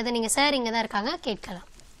அப்படின்றத நீங்க சார் இங்க தான் இருக்காங்க, கேட்கலாம்.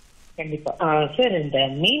 கண்டிப்பா சார், இந்த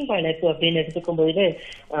மீன் வளர்ப்பு அப்படின்னு எடுத்துக்கும் பொழுது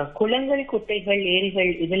குளங்கள், குட்டைகள்,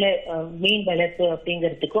 ஏரிகள் இதுல மீன் வளர்ப்பு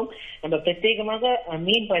அப்படிங்கிறதுக்கும் நம்ம பிரத்யேகமாக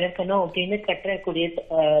மீன் வளர்க்கணும் அப்படின்னு கற்றக்கூடிய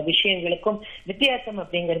விஷயங்களுக்கும் வித்தியாசம்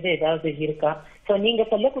அப்படிங்கறது ஏதாவது இருக்கா? சோ நீங்க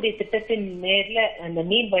சொல்லக்கூடிய திட்டத்தின் மேல அந்த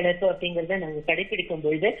மீன் வளர்ப்பு அப்படிங்கறத நாங்க கடைபிடிக்கும்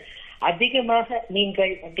பொழுது அதிகமாக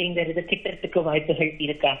மீன்கள் அப்படிங்கறது கிட்டறதுக்கு வாய்ப்புகள்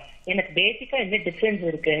இருக்கா? எனக்கு பேசிக்கா என்ன டிஃபரன்ஸ்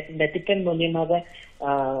இருக்கு இந்த திட்டம் மூலியமாக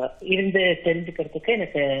இருந்து தெரிஞ்சுக்கிறதுக்கு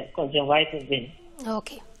எனக்கு கொஞ்சம் வாய்ப்பு வேணும்.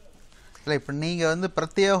 ஓகே. இல்லை, இப்போ நீங்கள் வந்து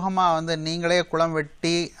பிரத்யேகமாக வந்து நீங்களே குளம்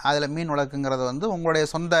வெட்டி அதில் மீன் வளர்க்குங்கிறது வந்து உங்களுடைய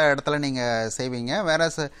சொந்த இடத்துல நீங்கள் செய்வீங்க. வேற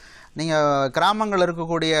நீங்கள் கிராமங்கள்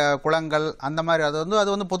இருக்கக்கூடிய குளங்கள் அந்த மாதிரி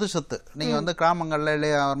அது வந்து பொது சொத்து. நீங்கள் வந்து கிராமங்களில்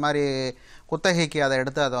இல்லை ஒரு மாதிரி குத்தகைக்கு அதை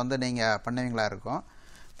எடுத்து அதை வந்து நீங்கள் பண்ணுவீங்களா இருக்கும்.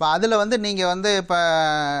 இப்போ அதில் வந்து நீங்கள் வந்து இப்போ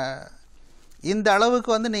இந்த அளவுக்கு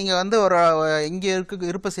வந்து நீங்கள் வந்து ஒரு இங்கே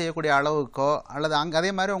இருப்பு செய்யக்கூடிய அளவுக்கோ அல்லது அங்கே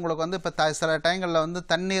அதே மாதிரி உங்களுக்கு வந்து இப்போ சில டைங்களில் வந்து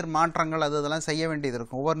தண்ணீர் மாற்றங்கள் இதெல்லாம் செய்ய வேண்டியது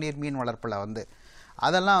இருக்கும். உவர் நீர் மீன் வளர்ப்பில் வந்து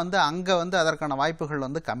அதெல்லாம் வந்து அங்கே வந்து அதற்கான வாய்ப்புகள்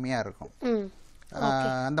வந்து கம்மியாக இருக்கும்.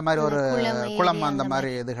 அந்த மாதிரி ஒரு குளம் அந்த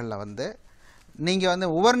மாதிரி இதுகளில் வந்து நீங்கள் வந்து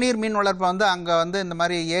உவர் நீர் மீன் வளர்ப்பை வந்து அங்கே வந்து இந்த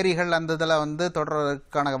மாதிரி ஏரிகள் அந்த இதில் வந்து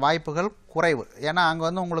தொடர்றதுக்கான வாய்ப்புகள் குறைவு. ஏன்னா அங்கே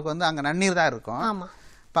வந்து உங்களுக்கு வந்து அங்கே நன்னீர் தான் இருக்கும்.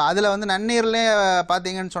 இப்போ அதில் வந்து நன்னீர்லேயே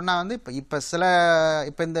பார்த்தீங்கன்னு சொன்னால் வந்து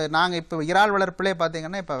இப்போ இந்த நாங்கள் இப்போ இறால் வளர்ப்புலேயே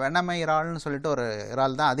பார்த்தீங்கன்னா இப்போ வெண்ணமை இறால்னு சொல்லிட்டு ஒரு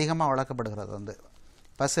இறால் தான் அதிகமாக வளர்க்கப்படுகிறது. வந்து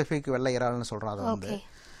பசிபிக் வெள்ளை இறால்னு சொல்கிறோம். அது வந்து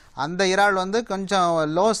அந்த இறால் வந்து கொஞ்சம்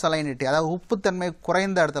லோ சலைனிட்டி, அதாவது உப்புத்தன்மை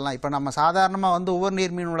குறைந்த இடத்துலாம். இப்போ நம்ம சாதாரணமாக வந்து உவர்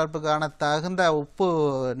நீர் மீன் வளர்ப்புக்கான தகுந்த உப்பு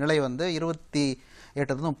நிலை வந்து 28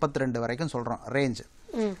 to 32 வரைக்கும் சொல்கிறோம் ரேஞ்சு.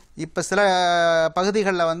 இப்போ சில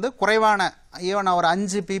பகுதிகளில் வந்து குறைவான ஈவன் ஒரு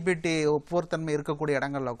 5 PPT உப்புத்தன்மை இருக்கக்கூடிய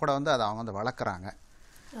இடங்களில் கூட வந்து அதை அவங்க வந்து வளர்க்குறாங்க.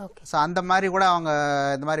 ஸோ அந்த மாதிரி கூட அவங்க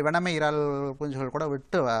இந்த மாதிரி வெண்ணமை இறால் குஞ்சுகள் கூட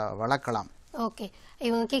விட்டு வளர்க்கலாம். ஓகே,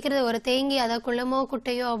 இவங்க கேக்குறது ஒரு தேங்கி அதாவது குளமோ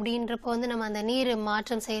குட்டையோ அப்படின்றப்போ வந்து நம்ம அந்த நீர்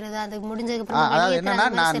மாற்றம் செய்யறது அது முடிஞ்சதுக்கு அதாவது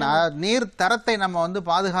என்னன்னா நீர் தரத்தை நம்ம வந்து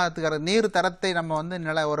பாதுகாத்துக்கிற நீர் தரத்தை நம்ம வந்து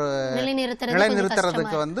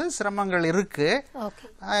நிலைநிறுத்துறதுக்கு வந்து சிரமங்கள் இருக்கு.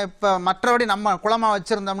 இப்ப மற்றபடி நம்ம குளமா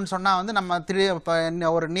வச்சிருந்தோம்னு சொன்னா வந்து நம்ம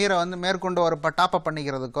ஒரு நீரை வந்து மேற்கொண்டு ஒரு டாப் அப்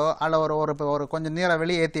பண்ணிக்கிறதுக்கோ அல்ல ஒரு கொஞ்சம் நீரை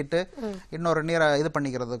வெளியேற்றிட்டு இன்னொரு நீரை இது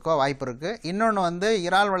பண்ணிக்கிறதுக்கோ வாய்ப்பு இருக்கு. இன்னொன்னு வந்து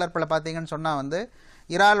இறால் வளர்ப்புல பாத்தீங்கன்னு சொன்னா வந்து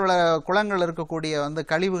இறால் குளங்கள் இருக்கக்கூடிய வந்து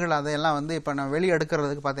கழிவுகள் அதையெல்லாம் வந்து இப்போ நம்ம வெளியே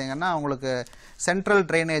எடுக்கிறதுக்கு பார்த்தீங்கன்னா அவங்களுக்கு சென்ட்ரல்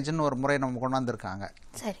ட்ரைனேஜ்னு ஒரு முறை நம்ம கொண்டு வந்திருக்காங்க.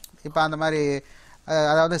 இப்போ அந்த மாதிரி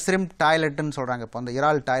அதாவது ஸ்ரிம்ப் டாய்லெட்டுன்னு சொல்கிறாங்க. இப்போ வந்து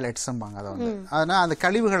இறால் டாய்லெட்ஸும்பாங்க. அதை வந்து அதனால் அந்த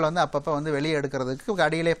கழிவுகள் வந்து அப்பப்போ வந்து வெளியே எடுக்கிறதுக்கு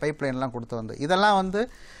அடியிலே பைப் லைன்லாம் கொடுத்து வந்து இதெல்லாம் வந்து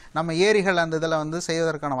நம்ம ஏரிகள் அந்த இதில் வந்து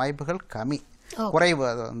செய்வதற்கான வாய்ப்புகள் குறைவு.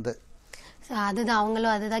 அது வந்து அதுதான்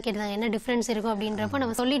அவங்களும் அதுதான் கேட்டாங்க, என்ன டிஃப்ரென்ஸ் இருக்கும் அப்படின்றப்போ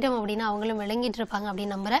நம்ம சொல்லிட்டோம் அப்படின்னா அவங்களும் விளங்கிட்டு இருப்பாங்க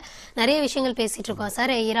அப்படின்னு நம்புறேன். நிறைய விஷயங்கள் பேசிட்டு இருக்கோம்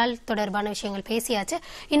சார், இறால் தொடர்பான விஷயங்கள் பேசியாச்சு.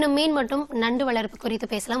 இன்னும் மீன் மற்றும் நண்டு வளர்ப்பு குறித்து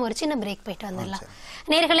பேசலாம். ஒரு சின்ன பிரேக் போயிட்டு வந்துடலாம்.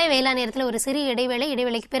 நேர்களே, வேளாண் நேரத்தில் ஒரு சிறிய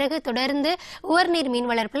இடைவேளைக்கு பிறகு தொடர்ந்து உவர்நீர்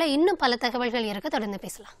மீன் வளர்ப்புல இன்னும் பல தகவல்கள் இருக்கு, தொடர்ந்து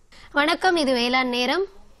பேசலாம். வணக்கம், இது வேளாண் நேரம்.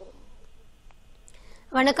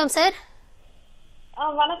 வணக்கம் சார்.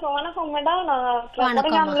 வணக்கம். வணக்கம் மேடம். நான்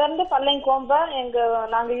கொடைக்கானல்ல இருந்து பள்ளைங்க கோம்ப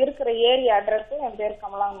நாங்க இருக்கிற ஏரியா அட்ரஸ். என் பேர்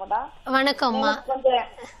கமலாங்க மேடம். வணக்கம்மா. கொஞ்சம்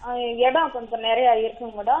இடம் கொஞ்சம் நிறைய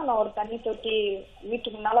இருக்குங்க மேடம். நான் ஒரு தண்ணி தொட்டி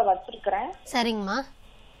வீட்டுக்கு முன்னால வச்சிருக்கிறேன். சரிங்கம்மா.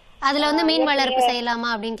 அதுல வந்து மீன் வளர்ப்பு செய்யலாமா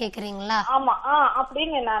அப்படின்னு கேக்குறீங்களா? ஆமா,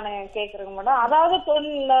 அப்படின்னு நானு கேக்குறேங்க மேடம். அதாவது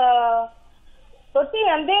தொட்டி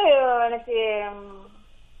வந்து எனக்கு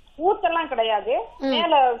ஊத்தெல்லாம் கிடையாது.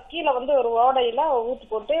 மேல கீழே வந்து ஒரு ஓடையில ஊத்து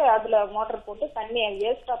போட்டு அதுல மோட்டர் போட்டு தண்ணி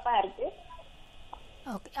வேஸ்டா தான் இருக்கு.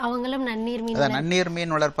 அவங்களும் நன்னீர்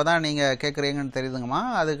மீன் வளர்ப்பை தான் நீங்க கேக்குறீங்கன்னு தெரியுதுங்கம்மா.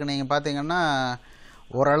 அதுக்கு நீங்க பாத்தீங்கன்னா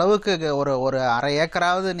ஓரளவுக்கு ஒரு அரை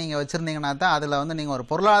ஏக்கராவது நீங்க வச்சிருந்தீங்கன்னா தான் அதுல வந்து நீங்க ஒரு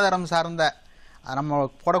பொருளாதாரம் சார்ந்த நம்ம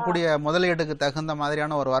போடக்கூடிய முதலீட்டுக்கு தகுந்த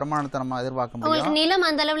மாதிரியான ஒரு வருமானத்தை நம்ம எதிர்பார்க்க முடியும். நிலம்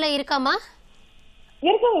அந்த அளவுல இருக்காமா?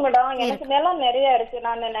 இருக்குங்க மேடம், எனக்கு நிலம் நிறைய இருக்கு.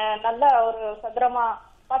 நான் நல்ல ஒரு சதுரமா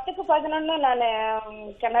 10க்கு 11 நான்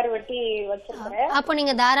கிணறு வெட்டி வச்சிருக்கேன். அப்போ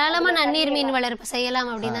நீங்க தாராளமா நன்னீர் மீன் வளர்ப்பு செய்யலாம்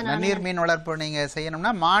அப்படின்னு. நன்னீர் மீன் வளர்ப்பு நீங்க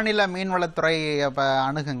செய்யணும்னா மாநில மீன்வளத்துறை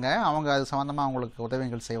அணுகுங்க, அவங்க அது சம்பந்தமா உங்களுக்கு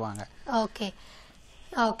உதவிகள் செய்வாங்க. Okay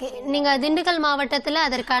okay. நீங்க திண்டுக்கல் மாவட்டத்துல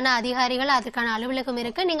அதற்கான அதிகாரிகள், அதற்கான அலுவலகம்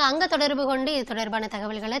இருக்கு, நீங்க அங்க தொடர்பு கொண்டு இது தொடர்பான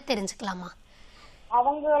தகவல்களை தெரிஞ்சுக்கலாமா?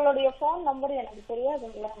 அவங்களுடைய போன் நம்பர் எனக்கு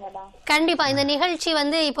தெரியாதுங்களா மேடம்? கண்டிப்பா இந்த நிகழ்ச்சி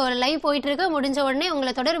வந்து இப்போ லைவ் போயிட்டு இருக்கு, முடிஞ்ச உடனே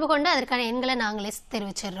உங்களை தொடர்பு கொண்டு அதற்கான எண்களை நாங்களே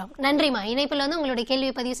தெரிவிச்சிடுறோம். நன்றிமா, இணைப்புல வந்து உங்களுடைய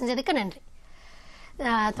கேள்வியை பதிவு செஞ்சதுக்கு நன்றி.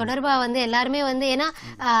 தொடர்பா வந்து எல்லாருமே வந்து ஏன்னா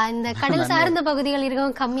இந்த கடல் சார்ந்த பகுதிகள்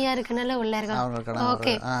இருக்கவும் கம்மியா இருக்குனால உள்ள இருக்காங்க.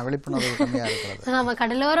 ஓகே, ஆமா,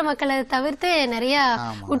 கடலோர மக்களை தவிர்த்து நிறைய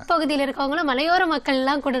உட்பகுதியில் இருக்கவங்களும் மலையோர மக்கள்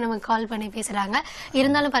எல்லாம் கூட நமக்கு கால் பண்ணி பேசுறாங்க.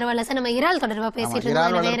 இருந்தாலும் பரவாயில்ல சார், நம்ம இறால் தொடர்பா பேசிட்டு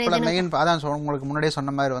இருக்கோம். அதான் உங்களுக்கு முன்னாடியே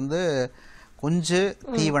சொன்ன மாதிரி வந்து குஞ்சு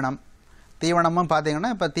தீவனமும்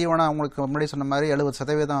பாத்தீங்கன்னா இப்ப தீவனம் உங்களுக்கு முன்னாடி சொன்ன மாதிரி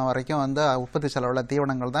 70% வரைக்கும் வந்து உற்பத்தி செலவுல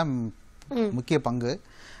தீவனங்கள் தான் முக்கிய பங்கு.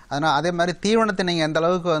 அதனால் அதே மாதிரி தீவனத்தை நீங்கள் எந்த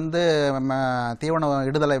அளவுக்கு வந்து தீவன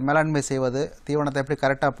இடுதலை மேலாண்மை செய்வது, தீவனத்தை எப்படி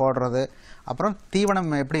கரெக்டாக போடுறது, அப்புறம் தீவனம்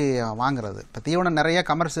எப்படி வாங்குறது. இப்போ தீவனம் நிறைய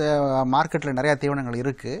மார்க்கெட்டில் நிறையா தீவனங்கள்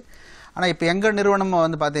இருக்குது. ஆனால் இப்போ எங்கள் நிறுவனம்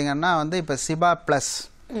வந்து பார்த்திங்கன்னா வந்து இப்போ சிபா ப்ளஸ்,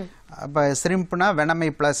 இப்போ ஷ்ரிம்ப்னா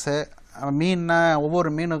வெனமை ப்ளஸ்ஸு, மீன்னா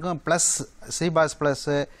ஒவ்வொரு மீனுக்கும் ப்ளஸ் சிபாஸ்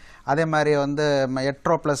ப்ளஸ்ஸு, அதே மாதிரி வந்து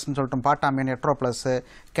எட்ரோ ப்ளஸ்ன்னு சொல்லிட்டு பாட்டா மீன் எட்ரோ ப்ளஸ்ஸு,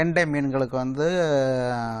 கெண்டை மீன்களுக்கு வந்து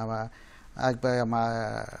இப்போ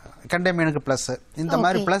கெண்டை மீனுக்கு ப்ளஸ்ஸு, இந்த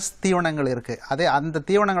மாதிரி ப்ளஸ் தீவனங்கள் இருக்குது. அதே அந்த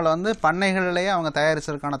தீவனங்களை வந்து பண்ணைகளிலேயே அவங்க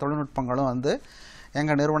தயாரிச்சதுக்கான தொழில்நுட்பங்களும் வந்து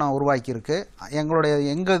எங்கள் நிறுவனம் உருவாக்கியிருக்கு.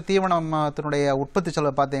 எங்கள் தீவனத்தினுடைய உற்பத்தி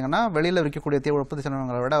செலவு பார்த்தீங்கன்னா வெளியில் விற்கக்கூடிய உற்பத்தி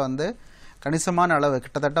செலவுகளை விட வந்து கணிசமான அளவு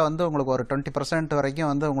கிட்டத்தட்ட வந்து உங்களுக்கு ஒரு 20% வரைக்கும்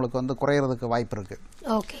வந்து உங்களுக்கு வந்து குறையிறதுக்கு வாய்ப்பு இருக்கு.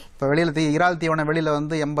 இப்போ வெளியில் இறால் தீவனம் வெளியில்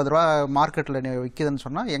வந்து 80 ரூபா மார்க்கெட்டில் விற்கிதுன்னு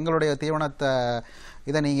சொன்னால் எங்களுடைய தீவனத்தை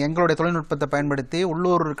இதை நீங்கள் எங்களுடைய தொழில்நுட்பத்தை பயன்படுத்தி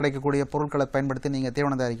உள்ளூர் கிடைக்கக்கூடிய பொருட்களை பயன்படுத்தி நீங்கள்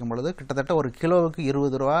தீவனம் தயாரிக்கும் பொழுது கிட்டத்தட்ட ஒரு கிலோவுக்கு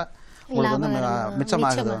 20 ரூபா உங்களுக்கு வந்து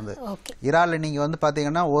மிச்சமாகுது. வந்து இறால் நீங்கள் வந்து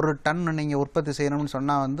பார்த்தீங்கன்னா 1 டன் நீங்கள் உற்பத்தி செய்யணும்னு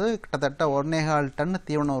சொன்னால் வந்து கிட்டத்தட்ட 1.25 டன்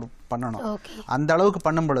தீவனம் பண்ணணும். அந்த அளவுக்கு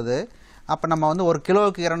பண்ணும் பொழுது அப்ப நம்ம வந்து ஒரு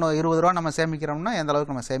கிலோவுக்கு 220 ரூபா நம்ம சேமிக்கிறோம்னா எந்த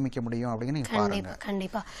அளவுக்கு நம்ம சேமிக்க முடியும் அப்படின்னு நீங்க பாருங்க.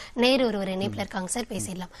 கண்டிப்பா நேரு ஒருவர் இணைப்புல இருக்காங்க சார்,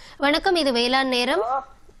 பேசிடலாம். வணக்கம், இது வேளாண் நேரம்.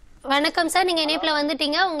 வணக்கம் சார், நீங்க இணைப்புல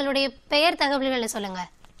வந்துட்டீங்க, உங்களுடைய பெயர் தகவல்களை சொல்லுங்க.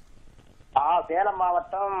 சேலம்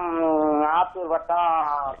மாவட்டம் ஆத்தூர் வட்டம்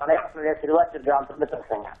தலைவர் திருவாச்சூர் கிராமத்துல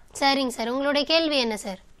பேசுறேங்க. சரிங்க சார், உங்களுடைய கேள்வி என்ன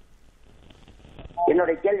சார்?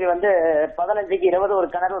 என்னுடைய கேள்வி வந்து 15க்கு 20 ஒரு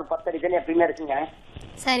கிணறு ஒரு 10 அடி தண்ணி எப்பயுமே இருக்குங்க.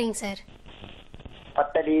 சரிங்க சார்.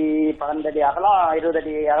 10 அடி 12 அடி அகலம் 20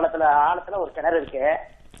 அடி அகலத்துல ஆழத்துல ஒரு கிணறு இருக்கு.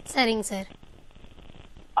 சரிங்க சார்.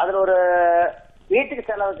 அதுல ஒரு வீட்டுக்கு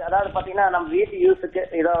செலவுக்கு, அதாவது பாத்தீங்கன்னா நம்ம வீட்டு யூஸுக்கு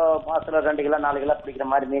ஏதோ மாசத்துல 2 கிலோ 4 கிலோ பிடிக்கிற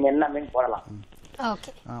மாதிரி மீன் என்ன மீன் போடலாம்?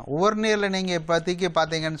 ஒவ்வொரு நீர்ல நீங்க இப்போதைக்கு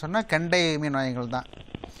பாத்தீங்கன்னு சொன்னா கெண்டை மீன் வகைகள் தான்.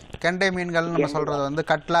 கெண்டை மீன்கள் நம்ம சொல்றது வந்து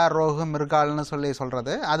கட்லா, ரோகு, மிருகால்னு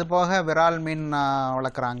சொல்றது. அது போக விரால் மீன்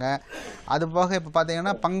வளர்க்குறாங்க. அது போக இப்போ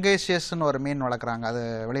பார்த்தீங்கன்னா பங்கேஷியஸ்ன்னு ஒரு மீன் வளர்க்குறாங்க, அது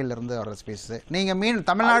வெளியிலேருந்து வர ஸ்பீஸ். நீங்கள்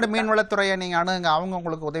தமிழ்நாடு மீன் வளத்துறையை நீங்கள் அணுகுங்க, அவங்க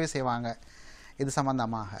உங்களுக்கு உதவி செய்வாங்க இது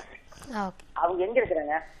சம்பந்தமாக. அவங்க எங்க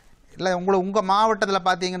இருக்கிறாங்க? இல்லை உங்கள் மாவட்டத்தில்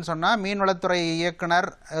பார்த்தீங்கன்னு சொன்னால் மீன்வளத்துறை இயக்குனர்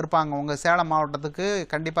இருப்பாங்க, உங்கள் சேலம் மாவட்டத்துக்கு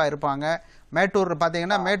கண்டிப்பாக இருப்பாங்க. மேட்டூர்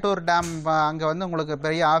பார்த்தீங்கன்னா மேட்டூர் டேம் அங்கே வந்து உங்களுக்கு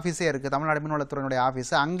பெரிய ஆஃபீஸே இருக்குது, தமிழ்நாடு மீன்வளத்துறையினுடைய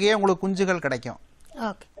ஆஃபீஸ். அங்கேயே உங்களுக்கு குஞ்சுகள் கிடைக்கும்.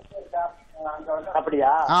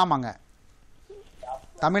 அப்படியா? ஆமாங்க.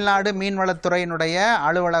 தமிழ்நாடு மீன்வளத்துறையினுடைய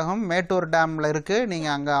அலுவலகம் மேட்டூர் டேம்ல இருக்கு, நீங்க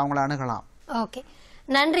அங்க அவங்கள அணுகலாம். ஓகே,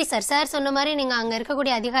 நன்றி சார். சார் சொன்ன மாதிரி நீங்க அங்க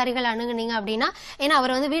இருக்கக்கூடிய அதிகாரிகள் அணுகுனீங்க அப்படின்னா, ஏன்னா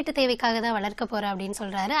அவர் வந்து வீட்டு தேவைக்காக தான் வளர்க்க போறேன் அப்படின்னு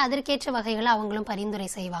சொல்றாரு, அதற்கேற்ற வகைகளை அவங்களும் பரிந்துரை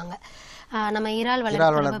செய்வாங்க. நம்ம இறால்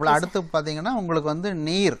வளர்ப்பு அடுத்து பாத்தீங்கன்னா உங்களுக்கு வந்து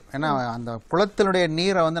நீர், ஏன்னா அந்த குளத்தினுடைய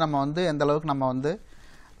நீரை வந்து நம்ம வந்து எந்த அளவுக்கு நம்ம வந்து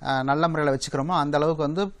நல்ல முறையில் வச்சுக்கிறோமோ அந்த அளவுக்கு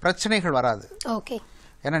வந்து பிரச்சனைகள் வராது. ஓகே,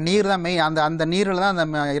 ஏன்னா நீர் தான் மெயின், அந்த நீரில் தான்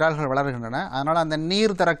அந்த இறால்கள் வளர்கின்றன. அதனால அந்த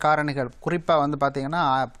நீர் தர காரணிகள் குறிப்பாக வந்து பார்த்தீங்கன்னா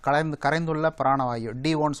கரைந்துள்ள பிராணவாயு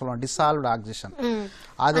D1 சொல்லுவோம், டிசால்வ்டு ஆக்சிஜன்.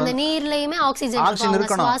 அது நீர்லயுமே ஆக்சிஜன்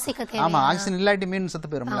இருக்கணும். ஆமா, ஆக்சிஜன் இல்லாட்டி மீன்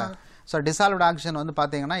செத்து போயிரும்ல. ஸோ டிசால்வ்டு ஆக்சிஜன் வந்து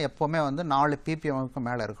பார்த்தீங்கன்னா எப்போவுமே வந்து 4 ppmக்கு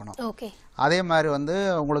மேலே இருக்கணும். அதே மாதிரி வந்து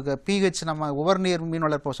உங்களுக்கு pH நம்ம உவர்நீர் மீன்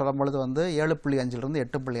வளர்ப்பு சொல்லும் பொழுது வந்து 7.5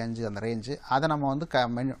 8.5 அந்த ரேஞ்சு, அதை நம்ம வந்து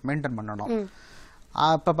மெயின்டைன் பண்ணணும்.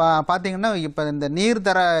 இப்போ பார்த்தீங்கன்னா இப்போ இந்த நீர்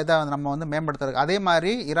தர இதை நம்ம வந்து மேம்படுத்துறது. அதே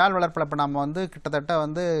மாதிரி இறால் வளர்ப்பில் இப்போ நம்ம வந்து கிட்டத்தட்ட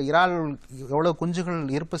வந்து இறால் எவ்வளோ குஞ்சுகள்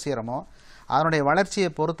இருப்பு செய்கிறோமோ அதனுடைய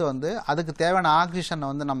வளர்ச்சியை பொறுத்து வந்து அதுக்கு தேவையான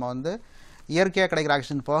ஆக்சிஜனை வந்து நம்ம வந்து இயற்கையாக கிடைக்கிற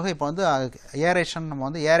ஆக்சிஜன் போக இப்போ வந்து ஏரேஷன் நம்ம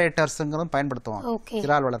வந்து ஏரேட்டர்ஸுங்கிறதும் பயன்படுத்துவோம்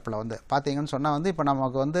இறால் வளர்ப்பில். வந்து பார்த்தீங்கன்னு சொன்னால் வந்து இப்போ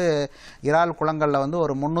நமக்கு வந்து இறால் குளங்களில் வந்து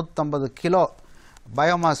ஒரு 350 கிலோ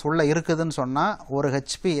பயோமாஸ் உள்ள இருக்குதுன்னு சொன்னால் 1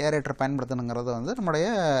 HP ஏரேட்டர் பயன்படுத்தணுங்கிறது வந்து நம்முடைய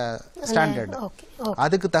ஸ்டாண்டர்டு.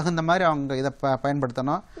 அதுக்கு தகுந்த மாதிரி அவங்க இதை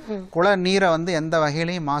பயன்படுத்தணும். குள நீரை வந்து எந்த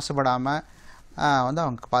வகையிலையும் மாசுபடாமல் வந்து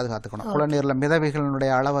அவங்க பாதுகாத்துக்கணும். குளநீரில்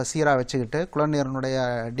மிதவைகளினுடைய அளவை சீராக வச்சுக்கிட்டு குளநீரினுடைய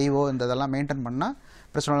DO இந்த இதெல்லாம் மெயின்டைன் பண்ணால்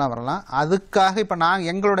பிரச்சனைலாம் வரலாம். அதுக்காக இப்போ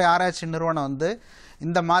எங்களுடைய ஆராய்ச்சி நிறுவனம் வந்து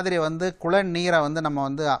இந்த மாதிரி வந்து குள நீரை வந்து நம்ம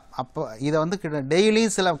வந்து அப்போ இதை வந்து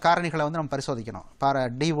டெய்லியும் சில காரணிகளை வந்து நம்ம பரிசோதிக்கணும்.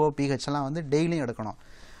 DO pH எல்லாம் வந்து டெய்லியும் எடுக்கணும்.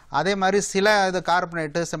 அதே மாதிரி சில இது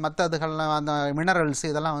கார்பனேட்டு மற்ற இதுகள்லாம் அந்த மினரல்ஸ்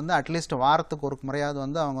இதெல்லாம் வந்து அட்லீஸ்ட் வாரத்துக்கு ஒரு முறையாவது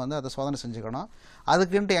வந்து அவங்க வந்து அதை சோதனை செஞ்சுக்கணும்.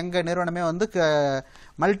 அதுக்குன்ட்டு எங்கள் நிறுவனமே வந்து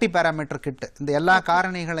மல்டி பேராமீட்டர் கிட்டு இந்த எல்லா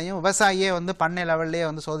காரணிகளையும் விவசாயியே வந்து பண்ணை லெவல்லையே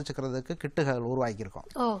வந்து சோதிச்சுக்கிறதுக்கு கிட்டுகள் உருவாக்கியிருக்கோம்,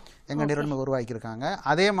 எங்கள் நிறுவனம் உருவாக்கியிருக்காங்க.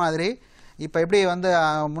 அதே மாதிரி இப்போ எப்படி வந்து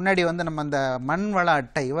முன்னாடி வந்து நம்ம அந்த மண் வள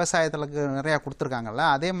அட்டை விவசாயத்துக்கு நிறையா கொடுத்துருக்காங்கல்ல,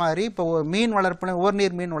 அதே மாதிரி இப்போ மீன் வளர்ப்புலையும்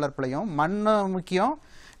உவர்நீர் மீன் வளர்ப்புலையும் மண்ணும் முக்கியம்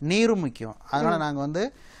நீரும் முக்கியம். அதனால் நாங்கள் வந்து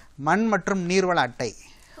மண் மற்றும் நீர்வள அட்டை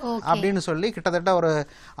அப்படின்னு சொல்லி கிட்டத்தட்ட ஒரு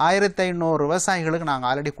 1500 விவசாயிகளுக்கு நாங்கள்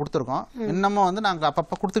ஆல்ரெடி கொடுத்துருக்கோம். இன்னமும் வந்து நாங்கள்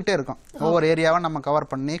அப்பப்போ கொடுத்துக்கிட்டே இருக்கோம். ஒவ்வொரு ஏரியாவை நம்ம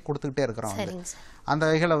கவர் பண்ணி கொடுத்துக்கிட்டே இருக்கிறோம். அந்த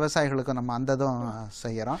வகையில் விவசாயிகளுக்கு நம்ம அந்த இதுவும்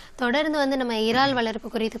செய்யறோம். தொடர்ந்து வந்து நம்ம இறால் வளர்ப்பு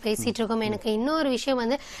குறித்து பேசிட்டு இருக்கோம். எனக்கு இன்னொரு விஷயம்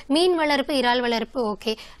வந்து மீன் வளர்ப்பு இறால் வளர்ப்பு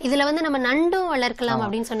ஓகே, இதுல வந்து நம்ம நண்டும் வளர்க்கலாம்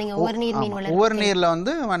அப்படின்னு சொன்னீங்க. உவர்நீர் மீன் வளர்ப்பு, உவர்நீர்ல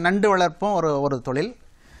வந்து நண்டு வளர்ப்பும் ஒரு தொழில்.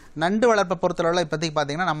 நண்டு வளர்ப்பை பொறுத்தளவில் இப்போதைக்கு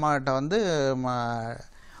பார்த்தீங்கன்னா நம்மகிட்ட வந்து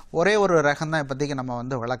ஒரே ஒரு ரகம் தான் இப்போதைக்கு நம்ம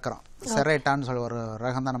வந்து வளர்க்குறோம். செரேட்டான்னு சொல்லி ஒரு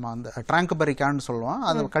ரகம் தான் நம்ம வந்து ட்ராங்குபெரிக்கான்னு சொல்லுவோம்.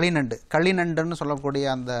 அது களிநண்டுன்னு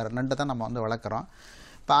சொல்லக்கூடிய அந்த நண்டு தான் நம்ம வந்து வளர்க்குறோம்.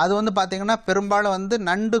 இப்போ அது வந்து பார்த்தீங்கன்னா பெரும்பாலும் வந்து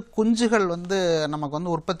நண்டு குஞ்சுகள் வந்து நமக்கு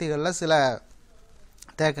வந்து உற்பத்திகளில் சில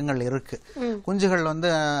தேக்கங்கள் இருக்குது. குஞ்சுகள் வந்து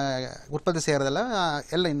உற்பத்தி செய்கிறதுல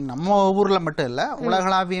எல்லாம் நம்ம ஊரில் மட்டும் இல்லை,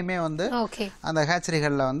 உலகளாவியுமே வந்து அந்த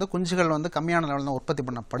ஹேச்சரிகளில் வந்து குஞ்சுகள் வந்து கம்மியான லெவலில் தான் உற்பத்தி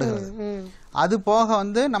பண்ணப்படுகிறது. அது போக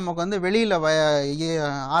வந்து நமக்கு வந்து வெளியில்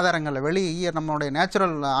ஆதாரங்களில் நம்மளுடைய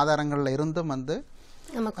நேச்சுரல் ஆதாரங்களில் இருந்தும் வந்து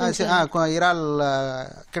இறால்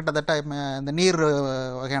கிட்டத்தட்ட இந்த நீர்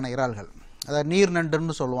வகையான இறால்கள், அதாவது நீர்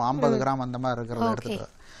நண்டுன்னு சொல்லுவோம், 50 கிராம் அந்த மாதிரி இருக்கிறத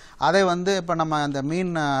எடுத்துகிட்டு அதை வந்து இப்போ நம்ம அந்த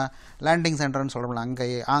மீன் லேண்டிங் சென்டர்னு சொல்கிறோம்ல, அங்கே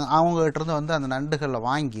அவங்ககிட்ட இருந்து வந்து அந்த நண்டுகளை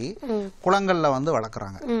வாங்கி குளங்களில் வந்து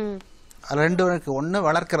வளர்க்குறாங்க. ரெண்டு இருக்கு, ஒன்று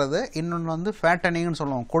வளர்க்குறது, இன்னொன்று வந்து ஃபேட்டனிங்னு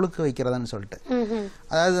சொல்லுவோம், கொழுக்கு வைக்கிறதுன்னு சொல்லிட்டு.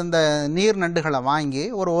 அதாவது இந்த நீர் நண்டுகளை வாங்கி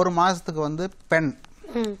ஒரு மாதத்துக்கு வந்து பெண்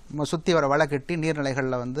சுற்றி வர வலை கட்டி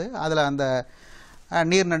நீர்நிலைகளில் வந்து அதில் அந்த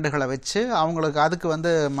நீர் நண்டுகளை வச்சு அவங்களுக்கு அதுக்கு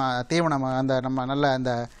வந்து தீவனம் அந்த நம்ம நல்ல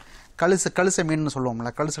அந்த கழுசை மீன் சொல்லுவோம்ல,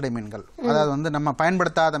 கழுசடை மீன்கள், அதாவது வந்து நம்ம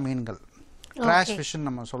பயன்படுத்தாத மீன்கள், ட்ராஷ் ஃபிஷ்ன்னு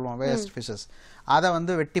நம்ம சொல்லுவோம், வேஸ்ட் ஃபிஷஸ், அதை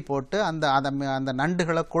வந்து வெட்டி போட்டு அந்த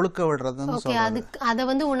நண்டுகளை கொழுக்க விடுறதுன்னு சொல்லுவாங்க. அதை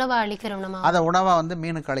வந்து உணவா அளிக்கிறோம், நம்ம அதை உணவா வந்து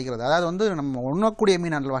மீனுக்கு அளிக்கிறது. அதாவது வந்து நம்ம உண்ணக்கூடிய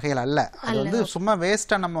மீன் அந்த வகையில் அல்ல, அது வந்து சும்மா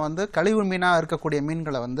வேஸ்டா நம்ம வந்து கழிவு மீனா இருக்கக்கூடிய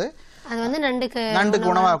மீன்களை வந்து அது வந்து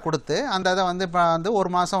நண்டுக்கு உணவா கொடுத்து அந்த இதை வந்து இப்போ வந்து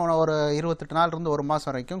ஒரு மாசம் ஒரு 28 நாள் இருந்து ஒரு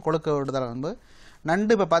மாசம் வரைக்கும் கொழுக்க விடுதல் வந்து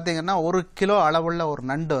நண்டு. இப்போ பார்த்தீங்கன்னா 1 கிலோ அளவுள்ள ஒரு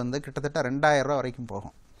நண்டு வந்து கிட்டத்தட்ட 2000 ரூபா வரைக்கும்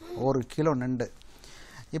போகும், 1 கிலோ நண்டு.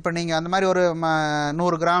 இப்போ நீங்கள் அந்த மாதிரி ஒரு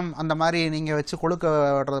 100 கிராம் அந்த மாதிரி நீங்கள் வச்சு கொழுக்க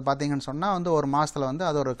விடுறது பார்த்தீங்கன்னு சொன்னால் வந்து ஒரு மாதத்தில் வந்து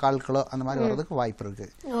அது ஒரு 1/4 கிலோ அந்த மாதிரி வர்றதுக்கு வாய்ப்பு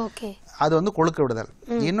இருக்குது. அது வந்து கொழுக்க விடுதல்.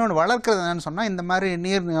 இன்னொன்று வளர்க்குறது என்னன்னு சொன்னால் இந்த மாதிரி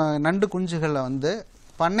நண்டு குஞ்சுகளில் வந்து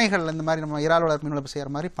பண்ணைகள் இந்த மாதிரி நம்ம இறால் வளர்ப்பு மீன் வளர்ப்பு செய்கிற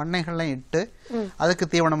மாதிரி பண்ணைகள்லாம் இட்டு அதுக்கு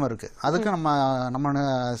தீவனமும் இருக்குது. அதுக்கு நம்ம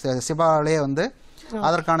சிபாவிலே வந்து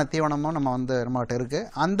அதற்கான தீவனமும் நம்ம வந்து நம்மகிட்ட இருக்குது.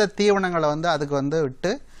 அந்த தீவனங்களை வந்து அதுக்கு வந்து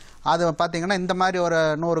விட்டு அது பார்த்தீங்கன்னா இந்த மாதிரி ஒரு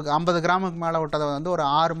 150 கிராமுக்கு மேலே விட்டதை வந்து ஒரு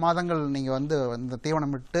 6 மாதங்கள் நீங்கள் வந்து இந்த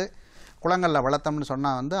தீவனம் விட்டு குளங்களில் வளர்த்தோம்னு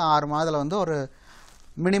சொன்னால் வந்து 6 மாதத்தில் வந்து ஒரு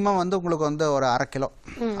மினிமம் வந்து உங்களுக்கு வந்து ஒரு 1/2 கிலோ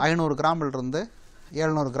 500 கிராமிலிருந்து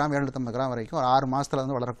 700 கிராம் 750 கிராம் வரைக்கும் ஒரு 6 மாதத்தில்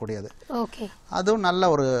வந்து வளரக்கூடியது. ஓகே, அதுவும் நல்ல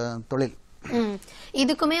ஒரு தொழில்.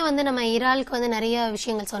 இதுக்குமே வந்து நம்ம இறாலுக்கு வந்து நிறைய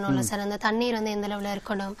விஷயங்கள் சொன்னோம்ல சார், அந்த தண்ணீர் வந்து எந்த அளவுல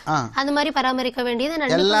இருக்கணும் அந்த மாதிரி பராமரிக்க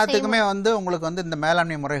வேண்டியது எல்லாத்துக்குமே வந்து உங்களுக்கு வந்து இந்த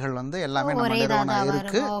மேலாண்மை முறைகள் வந்து எல்லாமே நம்ம நிறுவனம்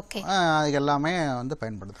இருக்கு, எல்லாமே வந்து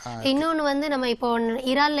பயன்படுது. இன்னொன்னு வந்து நம்ம இப்போ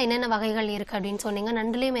இறால்ல என்னென்ன வகைகள் இருக்கு அப்படின்னு சொன்னீங்க,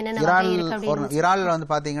 நண்டுலயும் என்னென்ன வகை இருக்கு அப்படின்னு இறால்ல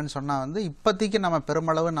வந்து பாத்தீங்கன்னு சொன்னா வந்து இப்போதைக்கு நம்ம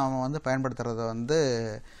பெருமளவு நாம வந்து பயன்படுத்துறது வந்து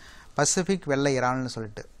பசிபிக் வெள்ளை இறால்னு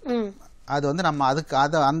சொல்லிட்டு அது வந்து நம்ம அதுக்கு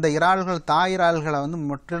அந்த இறால்கள் தாய் இறால்களை வந்து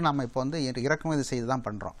முற்றிலும் நம்ம இப்போ வந்து இறக்குமதி செய்து தான்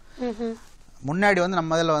பண்ணுறோம். முன்னாடி வந்து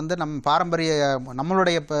நம்ம இதில் வந்து நம்ம பாரம்பரிய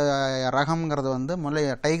நம்மளுடைய ரகம்ங்கிறது வந்து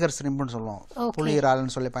முதல்ல டைகர் ஸ்ரிம்புன்னு சொல்லுவோம், புலி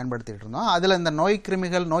இறால்னு சொல்லி பயன்படுத்திட்டு இருந்தோம். அதில் இந்த நோய்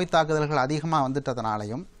கிருமிகள் நோய் தாக்குதல்கள் அதிகமாக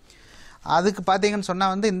வந்துட்டதுனாலையும் அதுக்கு பார்த்தீங்கன்னு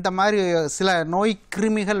சொன்னால் வந்து இந்த மாதிரி சில நோய்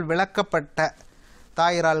கிருமிகள் விளக்கப்பட்ட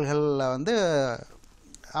தாய் இறால்களில் வந்து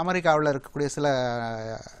அமெரிக்காவில் இருக்கக்கூடிய சில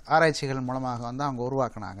ஆராய்ச்சிகள் மூலமாக வந்து அவங்க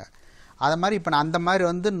உருவாக்குனாங்க. அது மாதிரி இப்போ அந்த மாதிரி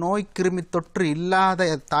வந்து நோய் கிருமி தொற்று இல்லாத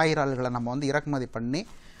தாய் இறால்களை நம்ம வந்து இறக்குமதி பண்ணி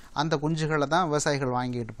அந்த குஞ்சுகளை தான் விவசாயிகள்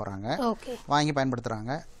வாங்கிட்டு போகிறாங்க, வாங்கி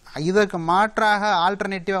பயன்படுத்துகிறாங்க. இதற்கு மாற்றாக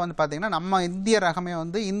ஆல்டர்னேட்டிவாக வந்து பார்த்திங்கன்னா நம்ம இந்திய ரகமே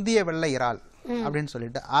வந்து இந்திய வெள்ளை இறால் அப்படின்னு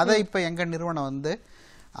சொல்லிட்டு அதை இப்போ எங்கள் நிறுவனம் வந்து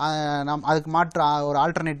அதுக்கு மாற்று ஒரு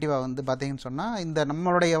ஆல்டர்னேட்டிவாக வந்து பார்த்திங்கன்னு சொன்னால் இந்த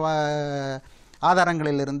நம்மளுடைய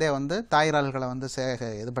ஆதாரங்களிலிருந்தே வந்து தாயிரால்களை வந்து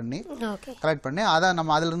இது பண்ணி கலெக்ட் பண்ணி அதை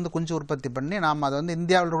நம்ம அதிலிருந்து குஞ்சு உற்பத்தி பண்ணி நாம் அதை வந்து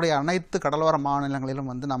இந்தியாவிலுடைய அனைத்து கடலோர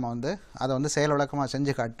மாநிலங்களிலும் வந்து நம்ம வந்து அதை வந்து செயல் விளக்கமாக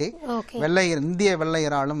செஞ்சு காட்டி இந்திய வெள்ளை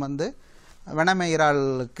இறாலும் வந்து வெணமை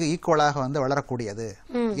இறாலுக்கு ஈக்குவலாக வந்து வளரக்கூடியது.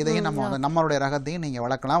 இதையும் நம்ம வந்து நம்மளுடைய ரகத்தையும் நீங்கள்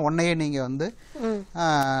வளர்க்கலாம், ஒன்னையே நீங்கள் வந்து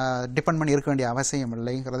டிபெண்ட் பண்ணி இருக்க வேண்டிய அவசியம்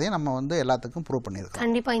இல்லைங்கிறதையும் நம்ம வந்து எல்லாத்துக்கும் ப்ரூவ் பண்ணியிருக்கோம்.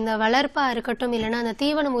 கண்டிப்பாக இந்த வளர்ப்பா இருக்கட்டும் இல்லைன்னா அந்த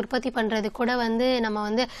தீவனம் உற்பத்தி பண்ணுறது கூட வந்து நம்ம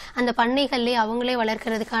வந்து அந்த பண்ணைகள்லேயே அவங்களே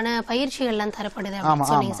வளர்க்கறதுக்கான பயிற்சிகள்லாம் தரப்படுது அப்படின்னு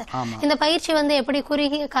சொன்னீங்க சார். இந்த பயிற்சி வந்து எப்படி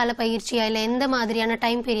குறுகிய கால பயிற்சியா இல்லை எந்த மாதிரியான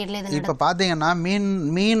டைம் பீரியட்ல இது? இப்போ பார்த்தீங்கன்னா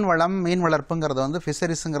மீன் வளர்ப்புங்கிறது வந்து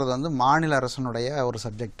ஃபிஷரிஸுங்கிறது வந்து மாநில அரசனுடைய ஒரு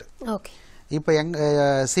சப்ஜெக்ட். ஓகே, இப்போ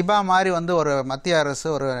சிபா மாதிரி வந்து ஒரு மத்திய அரசு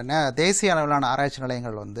ஒரு தேசிய அளவிலான ஆராய்ச்சி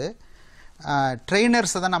நிலையங்கள் வந்து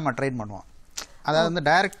ட்ரெயினர்ஸை தான் நம்ம ட்ரெயின் பண்ணுவோம். அதாவது வந்து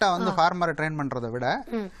டைரெக்டாக வந்து ஃபார்மரை ட்ரெயின் பண்ணுறதை விட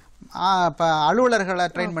இப்போ அலுவலர்களை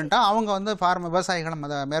ட்ரெயின் பண்ணிட்டா அவங்க வந்து விவசாயிகளை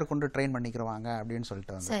அதை மேற்கொண்டு ட்ரெயின் பண்ணிக்கிடுவாங்க அப்படின்னு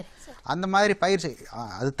சொல்லிட்டு வந்து அந்த மாதிரி பயிற்சி.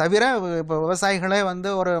 அது தவிர இப்போ விவசாயிகளே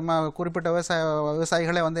வந்து ஒரு குறிப்பிட்ட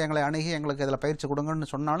விவசாயிகளே வந்து எங்களை அணுகி எங்களுக்கு இதில் பயிற்சி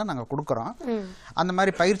கொடுங்கன்னு சொன்னாலும் நாங்கள் கொடுக்குறோம். அந்த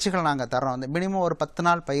மாதிரி பயிற்சிகள் நாங்கள் தரோம். வந்து மினிமம் ஒரு 10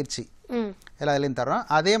 நாள் பயிற்சி எல்லா இதுலையும் தரோம்.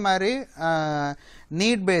 அதே மாதிரி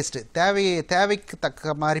நீட் பேஸ்டு தேவைக்கு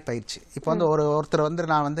தக்க மாதிரி பயிற்சி. இப்போ வந்து ஒருத்தர்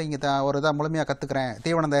வந்து நான் வந்து இங்கே ஒரு இதாக முழுமையாக கற்றுக்கிறேன்,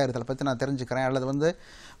 தீவன தயாரித்தலை பற்றி நான் தெரிஞ்சுக்கிறேன், அல்லது வந்து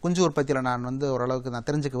குஞ்சு உற்பத்தியில் நான் வந்து ஓரளவுக்கு நான்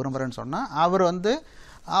தெரிஞ்சுக்க விரும்புகிறேன்னு சொன்னால்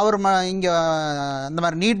அவர் இங்கே இந்த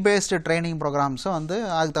மாதிரி நீட் பேஸ்டு ட்ரைனிங் ப்ரோக்ராம்ஸும் வந்து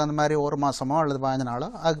அதுக்கு தகுந்த மாதிரி 1 மாதமோ அல்லது 15 நாளோ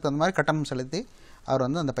அதுக்கு தகுந்த மாதிரி கட்டணம் செலுத்தி அவர்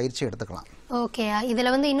வந்து அந்த பயிற்சி எடுத்துக்கலாம். ஓகே, இதுல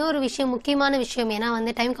வந்து இன்னொரு விஷயம், முக்கியமான விஷயம், ஏன்னா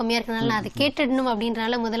வந்து டைம் கம்மியா இருக்கனால நான் அதை கேட்டுடணும்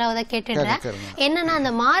அப்படின்றனால முதலாவதா கேட்டுடுறேன். என்னன்னா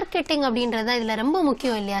அந்த மார்க்கெட்டிங் அப்படின்றத இதுல ரொம்ப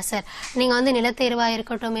முக்கியம் இல்லையா சார்? நீங்க வந்து நிலத்தேர்வா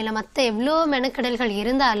இருக்கட்டும் இல்ல மத்த எவ்வளோ மெனக்கெடல்கள்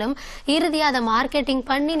இருந்தாலும் இறுதியா அதை மார்க்கெட்டிங்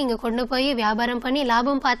பண்ணி நீங்க கொண்டு போய் வியாபாரம் பண்ணி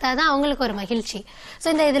லாபம் பார்த்தாதான் அவங்களுக்கு ஒரு மகிழ்ச்சி.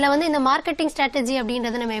 ஸோ இதுல வந்து இந்த மார்க்கெட்டிங் ஸ்ட்ராட்டஜி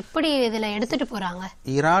அப்படின்றத நம்ம எப்படி இதுல எடுத்துட்டு போறாங்க?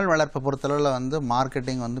 இறால் வளர்ப்பு பொறுத்தளவில் வந்து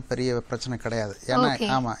மார்க்கெட்டிங் வந்து பெரிய பிரச்சனை கிடையாது. ஏன்னா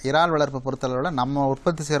ஆமா, இறால் வளர்ப்பு பொறுத்தளவில் நம்ம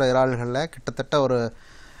உற்பத்தி செய்கிற இறால்களில் கிட்டத்தட்ட ஒரு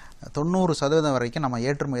 90% வரைக்கும் நம்ம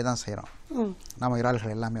ஏற்றுமதி தான் செய்கிறோம். நம்ம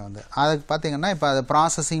இறால்கள் எல்லாமே வந்து அதுக்கு பார்த்தீங்கன்னா இப்போ அது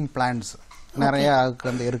ப்ராசஸிங் பிளான்ட்ஸ் நிறைய அதுக்கு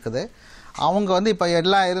வந்து இருக்குது. அவங்க வந்து இப்போ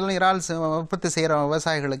எல்லா இதிலும் இறால் உற்பத்தி செய்கிற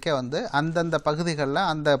விவசாயிகளுக்கே வந்து அந்தந்த பகுதிகளில்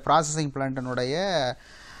அந்த ப்ராசஸிங் பிளான்ட்டினுடைய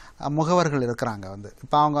முகவர்கள் இருக்கிறாங்க. வந்து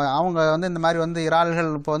இப்போ அவங்க வந்து இந்த மாதிரி வந்து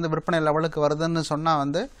இறால்கள் இப்போ வந்து விற்பனை லெவலுக்கு வருதுன்னு சொன்னால்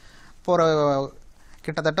வந்து இப்போ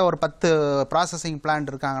கிட்டத்தட்ட ஒரு 10 ப்ராசஸிங் பிளான்ட்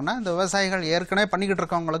இருக்காங்கன்னா இந்த விவசாயிகள் ஏற்கனவே பண்ணிக்கிட்டு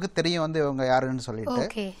இருக்கவங்களுக்கு தெரியும் வந்து இவங்க யாருன்னு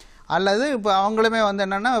சொல்லிட்டு, அல்லது இப்போ அவங்களுமே வந்து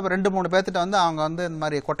என்னென்னா 2-3 பேர்த்திட்ட வந்து அவங்க வந்து இந்த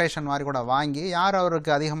மாதிரி கொட்டேஷன் மாதிரி கூட வாங்கி யார்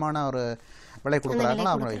அவருக்கு அதிகமான ஒரு விலை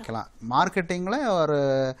கொடுக்குறாங்களோ அவங்க வைக்கலாம். மார்க்கெட்டிங்கில் ஒரு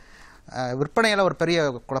விற்பனையில் ஒரு பெரிய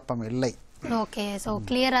குழப்பம் இல்லை. ஓகே, சோ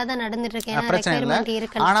கிளியரா தான் நடந்துட்டு இருக்கு, பிரச்சனை இல்லை.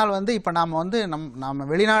 ஆனால் வந்து இப்போ நாம வந்து நம்ம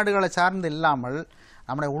வெளிநாடுகளை சார்ந்து இல்லாமல்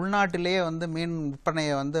நம்முடைய உள்நாட்டிலேயே வந்து மீன்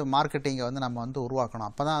விற்பனையை வந்து மார்க்கெட்டிங்கை வந்து நம்ம வந்து உருவாக்கணும்.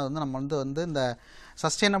 அப்பதான் அது வந்து நம்ம வந்து இந்த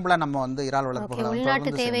சஸ்டைனபிளா நம்ம வந்து இறால் வளர்ப்புகளை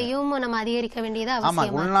உள்நாட்டு தேவையும் நம்ம அதிகரிக்க வேண்டியது அவசியம். ஆமா,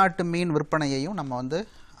 உள்நாட்டு மீன் விற்பனையையும் நம்ம வந்து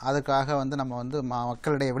அதுக்காக வந்து நம்ம வந்து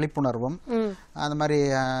மக்களுடைய விழிப்புணர்வும் அந்த மாதிரி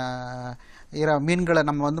மீன்களை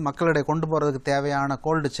நம்ம வந்து மக்களிடையே கொண்டு போகிறதுக்கு தேவையான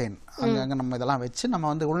கோல்டு செயின் அங்கங்கே நம்ம இதெல்லாம் வச்சு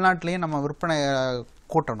நம்ம வந்து உள்நாட்டிலையும் நம்ம விற்பனை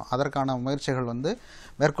கூட்டணும். அதற்கான முயற்சிகள் வந்து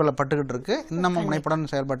மேற்கொள்ளப்பட்டுக்கிட்டு இருக்கு. இன்னமும்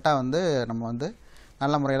முனைப்புடன் செயல்பட்டால் வந்து நம்ம வந்து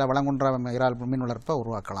நல்ல முறையில் வளங்குன்ற இறால் மீன் வளர்ப்பை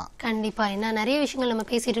உருவாக்கலாம். கண்டிப்பா. என்ன நிறைய விஷயங்கள் நம்ம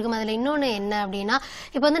பேசிட்டு இருக்கோம். அதுல இன்னொன்னு என்ன அப்படின்னா,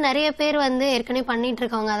 இப்போ வந்து நிறைய பேர் வந்து ஏற்கனவே பண்ணிட்டு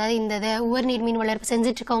இருக்கவங்க, அதாவது இந்த உவர்நீர் மீன் வளர்ப்பு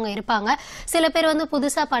செஞ்சுட்டு இருக்கவங்க இருப்பாங்க. சில பேர் வந்து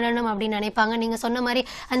புதுசா பண்ணணும் அப்படின்னு நினைப்பாங்க. நீங்க சொன்ன மாதிரி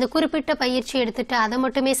அந்த குறிப்பிட்ட பயிற்சி எடுத்துட்டு அதை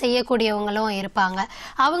மட்டுமே செய்யக்கூடியவங்களும் இருப்பாங்க.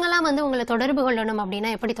 அவங்கெல்லாம் வந்து உங்களை தொடர்பு கொள்ளணும்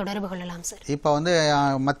அப்படின்னா எப்படி தொடர்பு கொள்ளலாம் சார்? இப்போ வந்து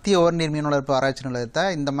மத்திய உவர்நீர் மீன் வளர்ப்பு ஆராய்ச்சி நிலையத்தை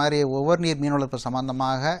இந்த மாதிரி உவர்நீர் மீன் வளர்ப்பு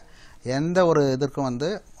சம்பந்தமாக எந்த ஒரு இதற்கும்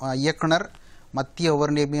வந்து இயக்குனர் மத்திய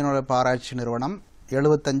உவர்நீர் மீன் வளர்ப்பு ஆராய்ச்சி நிறுவனம்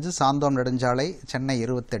 75 சாந்தோம் நெடுஞ்சாலை சென்னை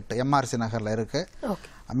 28 எம்ஆர்சி நகரில் இருக்குது.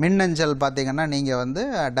 மின்னஞ்சல் பார்த்தீங்கன்னா நீங்கள் வந்து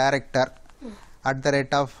டைரக்டர்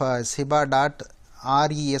 @ciba.res.in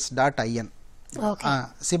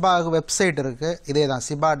சிபாவுக்கு வெப்சைட் இருக்குது. இதே தான்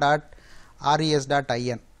ciba.res.in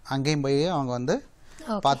அங்கேயும் போய் அவங்க வந்து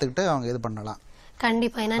பார்த்துக்கிட்டு அவங்க இது பண்ணலாம்.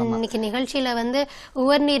 கண்டிப்பா. ஏன்னா இன்னைக்கு நிகழ்ச்சியில வந்து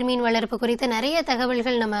உவர்நீர் மீன் வளர்ப்பு குறித்து நிறைய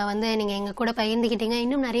தகவல்கள் நம்ம வந்து நீங்க எங்க கூட பகிர்ந்துக்கிட்டீங்க.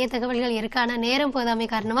 இன்னும் நிறைய தகவல்கள் இருக்கு. ஆனா நேரம் போதாமை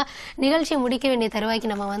காரணமா நிகழ்ச்சி முடிக்க வேண்டிய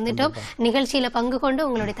தருவாய்க்கு நம்ம வந்துட்டோம். நிகழ்ச்சியில பங்கு கொண்டு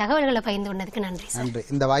உங்களுடைய தகவல்களை பகிர்ந்து கொண்டதுக்கு நன்றி. நன்றி.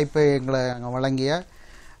 இந்த வாய்ப்பை எங்களை வழங்கிய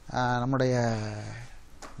நம்முடைய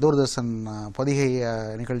தூர்தர்ஷன் பொதிகை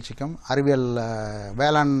நிகழ்ச்சிக்கும் அறிவியல்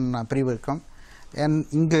வேளாண் பிரிவிற்கும்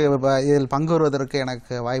இங்கு இதில் பங்கு வருவதற்கு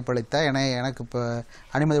எனக்கு வாய்ப்பளித்த எனக்கு இப்போ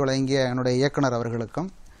அனுமதி வழங்கிய என்னுடைய இயக்குனர் அவர்களுக்கும்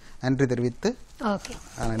நன்றி தெரிவித்து ஓகே,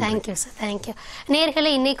 தேங்க்யூ சார், தேங்க்யூ.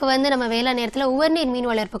 நேயர்களே, இன்னைக்கு வந்து நம்ம வேளாண் நேரத்தில் உவர்நீர் மீன்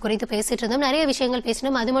வளர்ப்பு குறித்து பேசிட்டு இருந்தோம். நிறைய விஷயங்கள்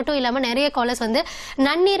பேசினோம். அது மட்டும் இல்லாமல் நிறைய காலர்ஸ் வந்து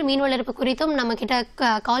நன்னீர் மீன் வளர்ப்பு குறித்தும் நம்ம கிட்ட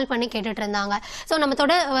கால் பண்ணி கேட்டுட்டு இருந்தாங்க. ஸோ நம்ம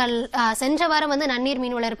சென்ற வாரம் வந்து நன்னீர்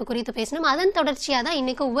மீன் வளர்ப்பு குறித்து பேசினோம். அதன் தொடர்ச்சியாக தான்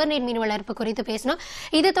இன்னைக்கு உவர்நீர் மீன் வளர்ப்பு குறித்து பேசினோம்.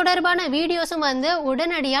 இது தொடர்பான வீடியோஸும் வந்து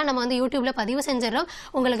உடனடியாக நம்ம வந்து யூடியூப்ல பதிவு செஞ்சிடறோம்.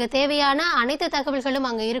 உங்களுக்கு தேவையான அனைத்து தகவல்களும்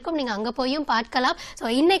அங்கே இருக்கும். நீங்கள் அங்கே போயும் பார்க்கலாம். ஸோ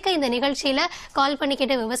இன்னைக்கு இந்த நிகழ்ச்சியில் கால் பண்ணி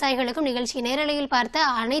கேட்ட விவசாயிகளுக்கும் நிகழ்ச்சி நேரலையில் பார்த்த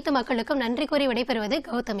அனைத்து மக்களுக்கும் நன்றி கூறி விடைபெறுவது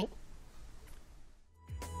கௌதமி.